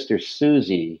sister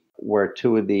Susie were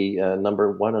two of the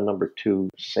number 1 and number 2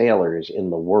 sailors in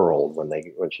the world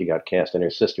when she got cast. And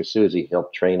her sister Susie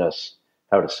helped train us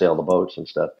how to sail the boats and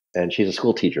stuff. And she's a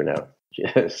school teacher now.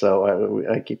 So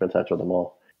I keep in touch with them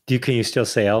all. Can you still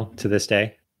sail to this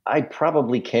day? I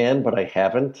probably can, but I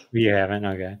haven't. You haven't?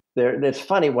 Okay. It's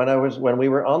funny, when we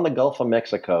were on the Gulf of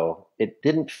Mexico, it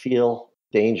didn't feel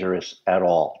dangerous at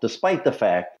all, despite the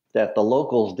fact that the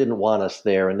locals didn't want us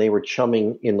there and they were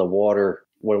chumming in the water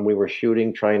when we were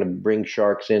shooting, trying to bring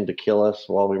sharks in to kill us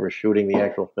while we were shooting the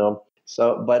actual film.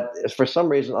 So, but for some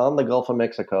reason on the Gulf of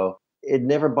Mexico, it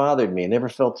never bothered me. It never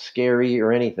felt scary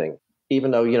or anything,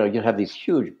 even though, you have these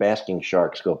huge basking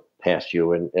sharks go past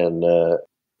you and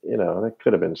that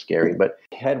could have been scary. But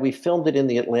had we filmed it in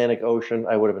the Atlantic Ocean,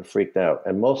 I would have been freaked out.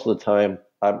 And most of the time,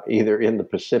 I'm either in the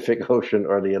Pacific Ocean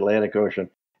or the Atlantic Ocean.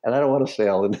 And I don't want to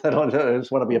sail, and I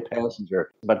just want to be a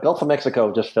passenger. But Gulf of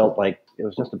Mexico just felt like it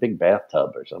was just a big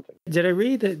bathtub or something. Did I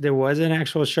read that there was an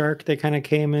actual shark that kind of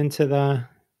came into the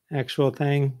actual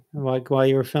thing, like while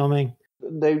you were filming?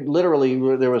 There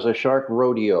was a shark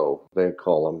rodeo, they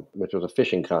call them, which was a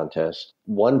fishing contest,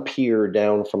 one pier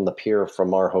down from the pier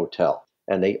from our hotel.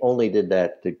 And they only did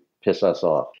that to piss us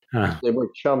off. Huh. They were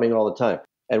chumming all the time.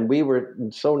 And we were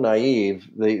so naive,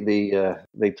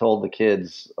 they told the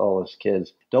kids, all us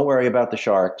kids, don't worry about the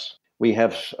sharks. We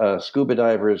have scuba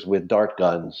divers with dart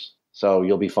guns, so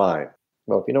you'll be fine.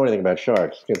 Well, if you know anything about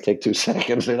sharks, it's going to take 2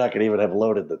 seconds. They're not going to even have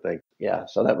loaded the thing. Yeah,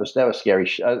 so that was scary.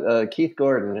 Keith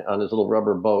Gordon, on his little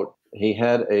rubber boat, he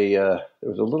had there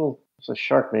was a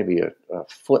shark maybe a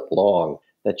foot long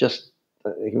that just,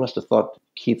 he must have thought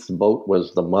Keith's boat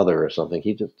was the mother or something.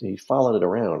 He followed it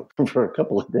around for a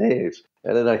couple of days.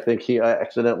 And then I think he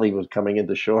accidentally was coming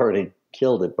into shore and he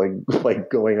killed it by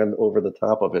going over the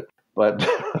top of it. But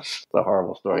it's a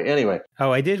horrible story. Anyway.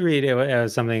 Oh, I did read it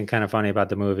was something kind of funny about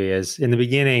the movie is in the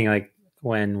beginning, like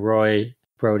when Roy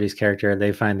Brody's character,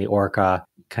 they find the orca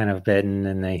kind of bitten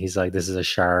and he's like, this is a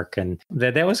shark. And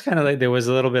that was kind of like, there was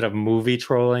a little bit of movie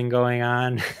trolling going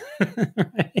on.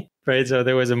 Right. So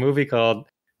there was a movie called,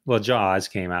 Jaws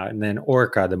came out, and then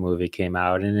Orca, the movie, came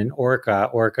out. And in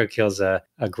Orca kills a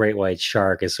great white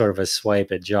shark as sort of a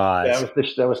swipe at Jaws. Yeah,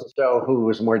 that was the show Who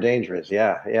Was More Dangerous.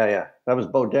 Yeah. That was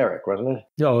Bo Derek, wasn't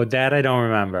it? Oh, that I don't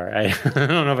remember. I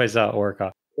don't know if I saw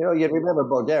Orca. You remember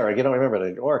Bo Derek. You don't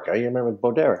remember the Orca. You remember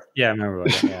Bo Derek. Yeah, I remember Bo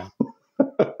Derek,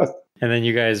 yeah. And then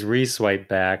you guys re-swipe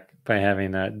back by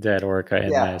having that dead orca in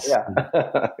this.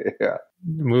 Yeah. Yeah.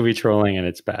 Movie trolling at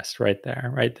its best, right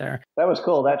there. That was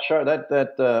cool. That shark,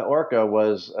 that orca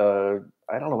was,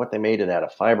 I don't know what they made it out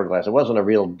of, fiberglass. It wasn't a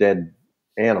real dead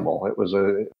animal. It was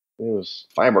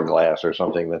fiberglass or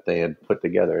something that they had put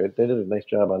together. They did a nice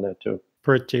job on that too.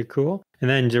 Pretty cool. And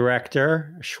then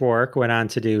director Szwarc went on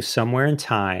to do Somewhere in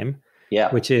Time, Yeah.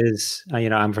 which is,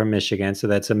 I'm from Michigan, so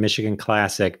that's a Michigan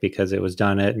classic because it was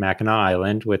done at Mackinac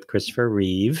Island with Christopher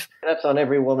Reeve. That's on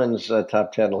every woman's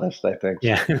top 10 list, I think.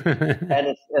 Yeah.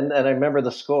 And I remember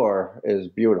the score is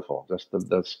beautiful. Just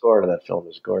the score to that film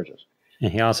is gorgeous.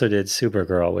 And he also did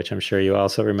Supergirl, which I'm sure you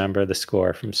also remember the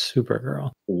score from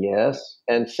Supergirl. Yes.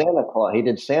 And Santa Claus. He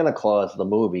did Santa Claus, the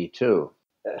movie, too.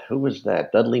 Who was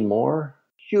that? Dudley Moore?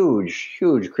 Huge,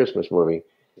 huge Christmas movie.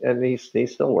 And he's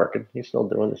still working. He's still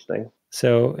doing this thing.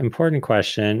 So, important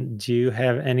question. Do you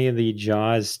have any of the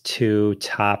Jaws 2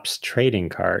 Topps trading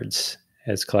cards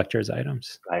as collector's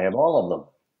items? I have all of them.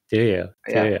 Do you?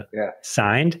 Yeah.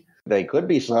 Signed? They could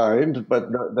be signed, but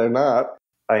they're not.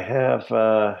 I have,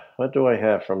 what do I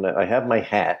have from that? I have my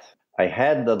hat. I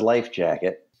had the life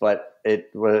jacket, but it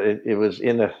was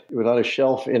on a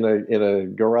shelf in a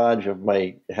garage of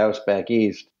my house back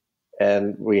east,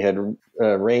 and we had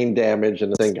rain damage,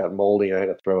 and the thing got moldy. I had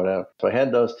to throw it out. So I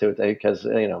had those two because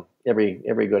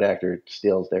every good actor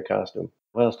steals their costume.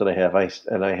 What else did I have?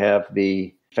 I have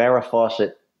the Farrah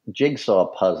Fawcett jigsaw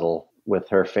puzzle with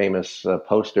her famous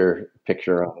poster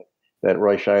picture on it that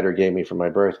Roy Scheider gave me for my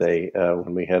birthday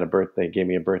when we had gave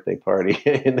me a birthday party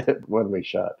when we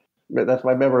shot. That's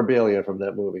my memorabilia from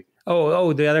that movie.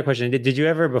 Oh, the other question. Did you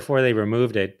ever, before they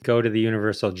removed it, go to the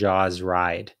Universal Jaws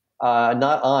ride?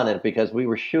 Not on it because we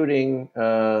were shooting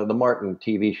the Martin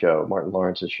TV show, Martin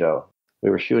Lawrence's show.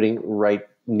 We were shooting right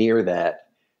near that,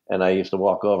 and I used to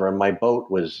walk over, and my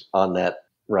boat was on that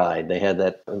ride. They had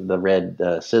the red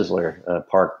Sizzler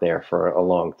parked there for a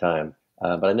long time,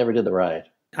 but I never did the ride.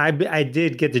 I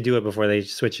did get to do it before they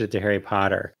switched it to Harry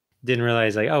Potter. Didn't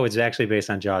realize it's actually based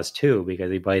on Jaws 2 because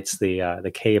he bites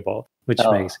the cable, which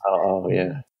makes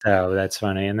yeah. So that's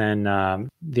funny. And then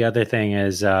the other thing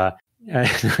is I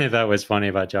thought was funny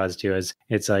about Jaws 2 is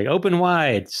it's like open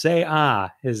wide, say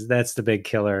that's the big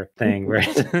killer thing.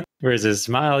 Whereas a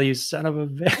smile, you son of a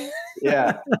bitch.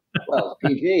 Yeah. Well,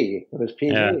 PG. It was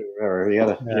PG. Yeah. Or you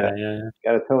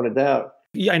gotta tone it down.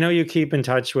 Yeah, I know you keep in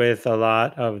touch with a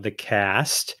lot of the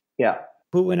cast. Yeah.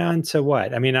 Who went on to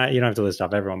what? I mean, you don't have to list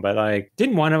off everyone, but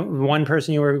didn't one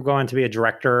person you were going to be a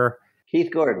director?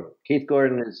 Keith Gordon. Keith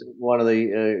Gordon is one of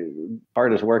the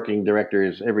hardest working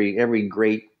directors. Every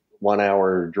great 1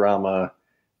 hour drama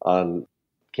on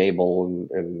cable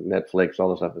and Netflix, all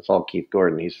this stuff. It's all Keith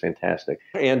Gordon. He's fantastic.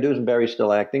 Ann Dusenberry's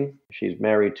still acting. She's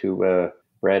married to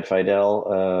Brad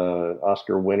Fiedel,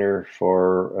 Oscar winner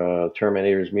for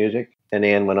Terminator's music. And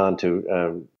Anne went on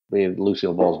to be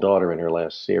Lucille Ball's daughter in her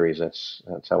last series. That's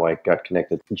how I got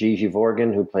connected. Gigi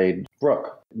Vorgan, who played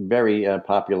Brooke, very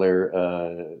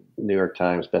popular New York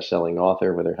Times bestselling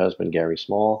author with her husband, Gary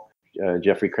Small.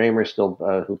 Jeffrey Kramer, still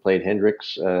who played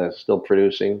Hendrix, still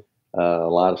producing a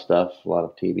lot of stuff, a lot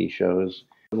of TV shows.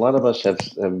 A lot of us have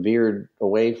veered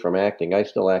away from acting. I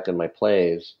still act in my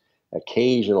plays,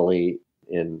 occasionally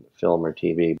in film or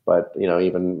TV, but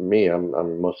even me,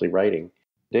 I'm mostly writing.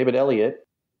 David Elliott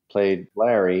played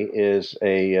Larry.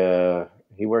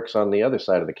 He works on the other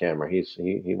side of the camera.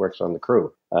 He works on the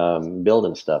crew,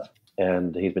 building stuff,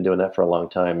 and he's been doing that for a long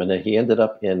time. And then he ended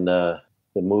up in the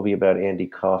movie about Andy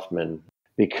Kaufman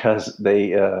because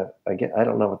they I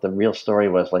don't know what the real story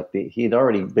was. He'd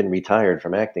already been retired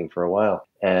from acting for a while,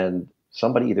 and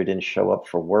somebody either didn't show up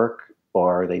for work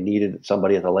or they needed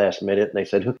somebody at the last minute, and they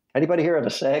said, "Anybody here have a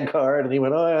SAG card?" And he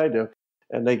went, "Oh, yeah, I do."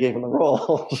 And they gave him the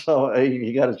role. So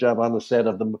he got his job on the set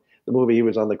of the movie he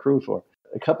was on the crew for.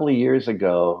 A couple of years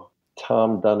ago,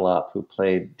 Tom Dunlop, who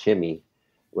played Timmy,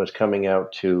 was coming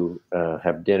out to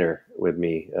have dinner with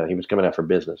me. He was coming out for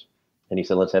business. And he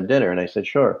said, "Let's have dinner." And I said,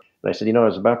 "Sure." And I said, I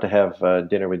was about to have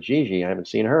dinner with Gigi. I haven't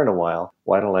seen her in a while.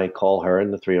 Why don't I call her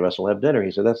and the three of us will have dinner?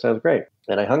 He said, "That sounds great."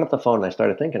 And I hung up the phone and I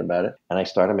started thinking about it. And I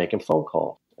started making phone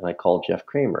calls. And I called Jeff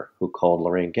Kramer, who called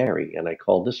Lorraine Gary. And I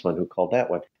called this one, who called that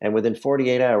one. And within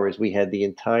 48 hours, we had the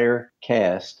entire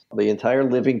cast, the entire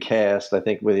living cast, I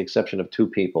think with the exception of two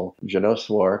people, Jeannot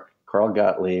Szwarc, Carl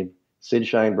Gottlieb, Sid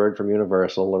Sheinberg from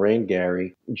Universal, Lorraine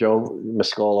Gary, Joe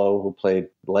Mascolo, who played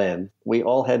Len. We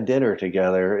all had dinner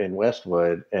together in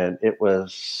Westwood, and it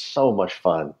was so much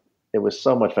fun. It was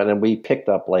so much fun. And we picked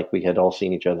up like we had all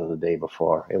seen each other the day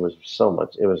before. It was so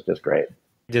much. It was just great.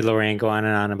 Did Lorraine go on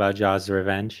and on about Jaws: The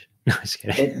Revenge? No, I was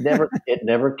kidding. It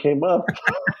never came up.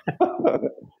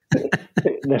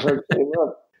 It never came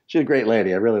up. She's a great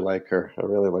lady. I really like her. I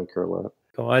really like her a lot.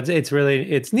 Well,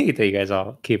 it's neat that you guys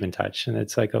all keep in touch, and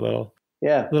it's like a little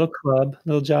club,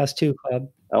 little Jaws 2 club.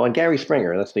 Oh, and Gary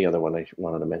Springer, that's the other one I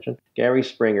wanted to mention. Gary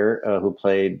Springer, who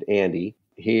played Andy,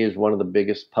 he is one of the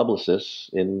biggest publicists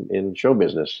in show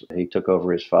business. He took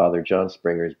over his father, John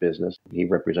Springer's business. He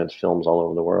represents films all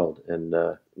over the world, and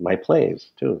my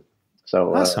plays, too.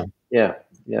 So, awesome. Yeah,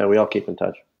 we all keep in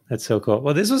touch. That's so cool.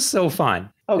 Well, this was so fun.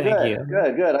 Oh, Thank good, you.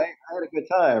 good. I had a good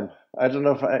time. I don't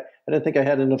know if I didn't think I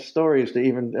had enough stories to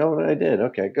even. Oh, I did.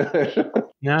 Okay, good.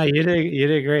 No, you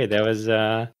did great. That was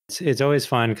it's always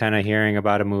fun kind of hearing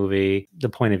about a movie, the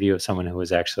point of view of someone who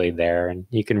was actually there, and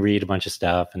you can read a bunch of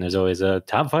stuff, and there's always a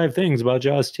top 5 things about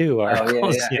Jaws 2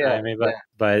 articles.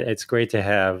 But it's great to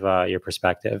have your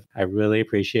perspective. I really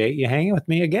appreciate you hanging with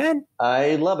me again.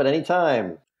 I love it.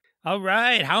 Anytime. All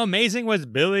right. How amazing was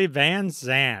Billy Van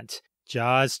Zandt?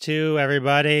 Jaws 2,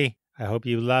 everybody. I hope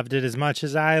you loved it as much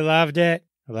as I loved it.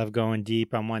 I love going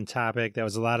deep on one topic. That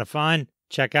was a lot of fun.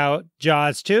 Check out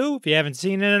Jaws 2 if you haven't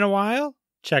seen it in a while.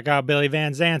 Check out Billy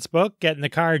Van Zandt's book, Get in the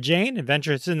Car, Jane,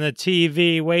 Adventures in the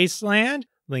TV Wasteland.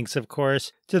 Links, of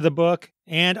course, to the book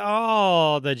and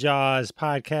all the Jaws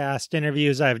podcast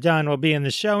interviews I've done will be in the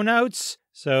show notes.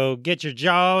 So get your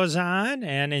jaws on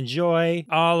and enjoy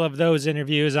all of those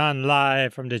interviews on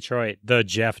Live from Detroit, The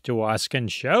Jeff Dwoskin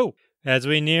Show. As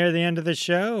we near the end of the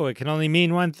show, it can only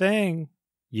mean one thing.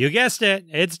 You guessed it.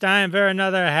 It's time for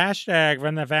another hashtag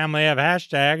from the family of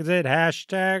hashtags at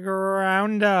Hashtag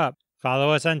Roundup.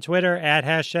 Follow us on Twitter at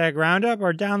Hashtag Roundup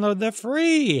or download the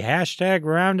free Hashtag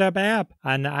Roundup app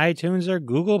on the iTunes or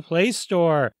Google Play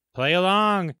Store. Play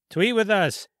along, tweet with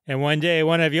us, and one day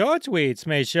one of your tweets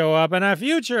may show up in a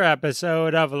future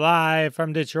episode of Live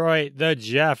from Detroit, The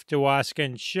Jeff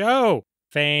Dwoskin Show.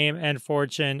 Fame and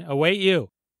fortune await you.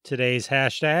 Today's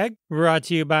hashtag, brought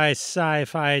to you by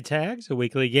Sci-Fi Tags, a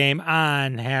weekly game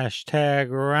on Hashtag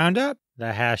Roundup.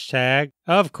 The hashtag,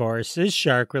 of course, is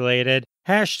shark-related.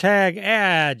 Hashtag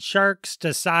add sharks to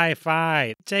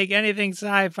sci-fi. Take anything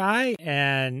sci-fi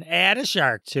and add a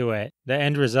shark to it. The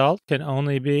end result can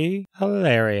only be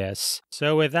hilarious.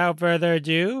 So without further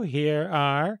ado, here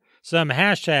are some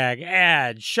hashtag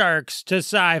add sharks to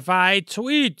sci-fi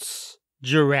tweets.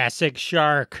 Jurassic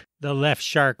Shark, The Left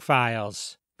Shark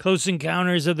Files. Close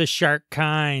Encounters of the Shark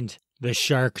Kind. The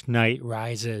Shark Knight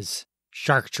Rises.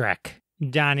 Shark Trek.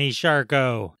 Donnie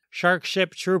Sharko. Shark Ship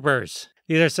Troopers.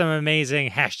 These are some amazing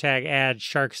hashtag add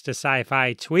sharks to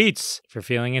sci-fi tweets. If you're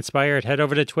feeling inspired, head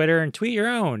over to Twitter and tweet your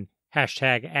own.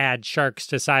 Hashtag add sharks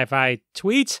to sci-fi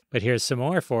tweets. But here's some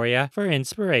more for you for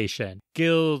inspiration.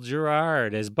 Gil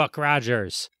Gerard as Buck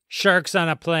Rogers. Sharks on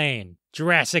a Plane.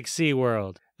 Jurassic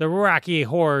SeaWorld. The Rocky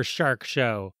Horror Shark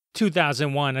Show.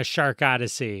 2001 A Shark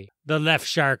Odyssey. The Left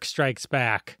Shark Strikes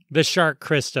Back. The Shark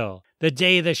Crystal. The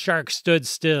Day the Shark Stood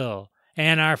Still.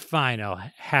 And our final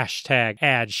hashtag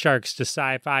add sharks to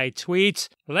sci-fi tweets.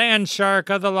 Land Shark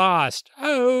of the Lost.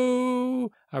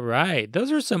 Oh! All right.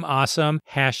 Those are some awesome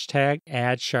hashtag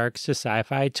add sharks to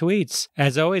sci-fi tweets.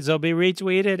 As always, they'll be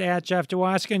retweeted at Jeff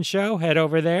Dwoskin Show. Head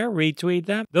over there, retweet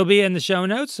them. They'll be in the show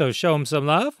notes, so show them some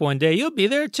love. One day you'll be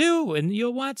there too, and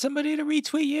you'll want somebody to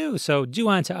retweet you. So do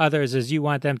unto others as you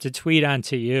want them to tweet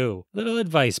onto you. Little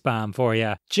advice bomb for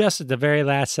you, just at the very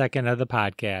last second of the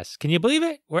podcast. Can you believe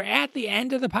it? We're at the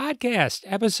end of the podcast.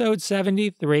 Episode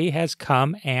 73 has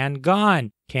come and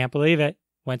gone. Can't believe it.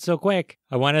 Went so quick.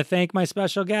 I want to thank my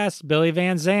special guest, Billy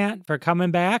Van Zandt, for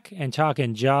coming back and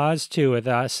talking Jaws 2 with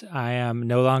us. I am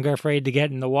no longer afraid to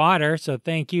get in the water, so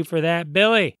thank you for that,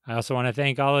 Billy. I also want to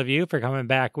thank all of you for coming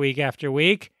back week after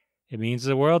week. It means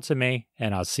the world to me,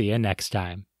 and I'll see you next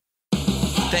time.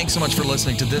 Thanks so much for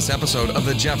listening to this episode of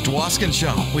The Jeff Dwoskin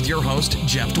Show with your host,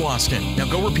 Jeff Dwoskin. Now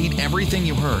go repeat everything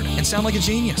you heard and sound like a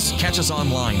genius. Catch us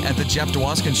online at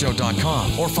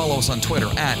thejeffdwoskinshow.com or follow us on Twitter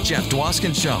at Jeff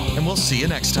Dwoskin Show, and we'll see you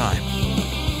next time.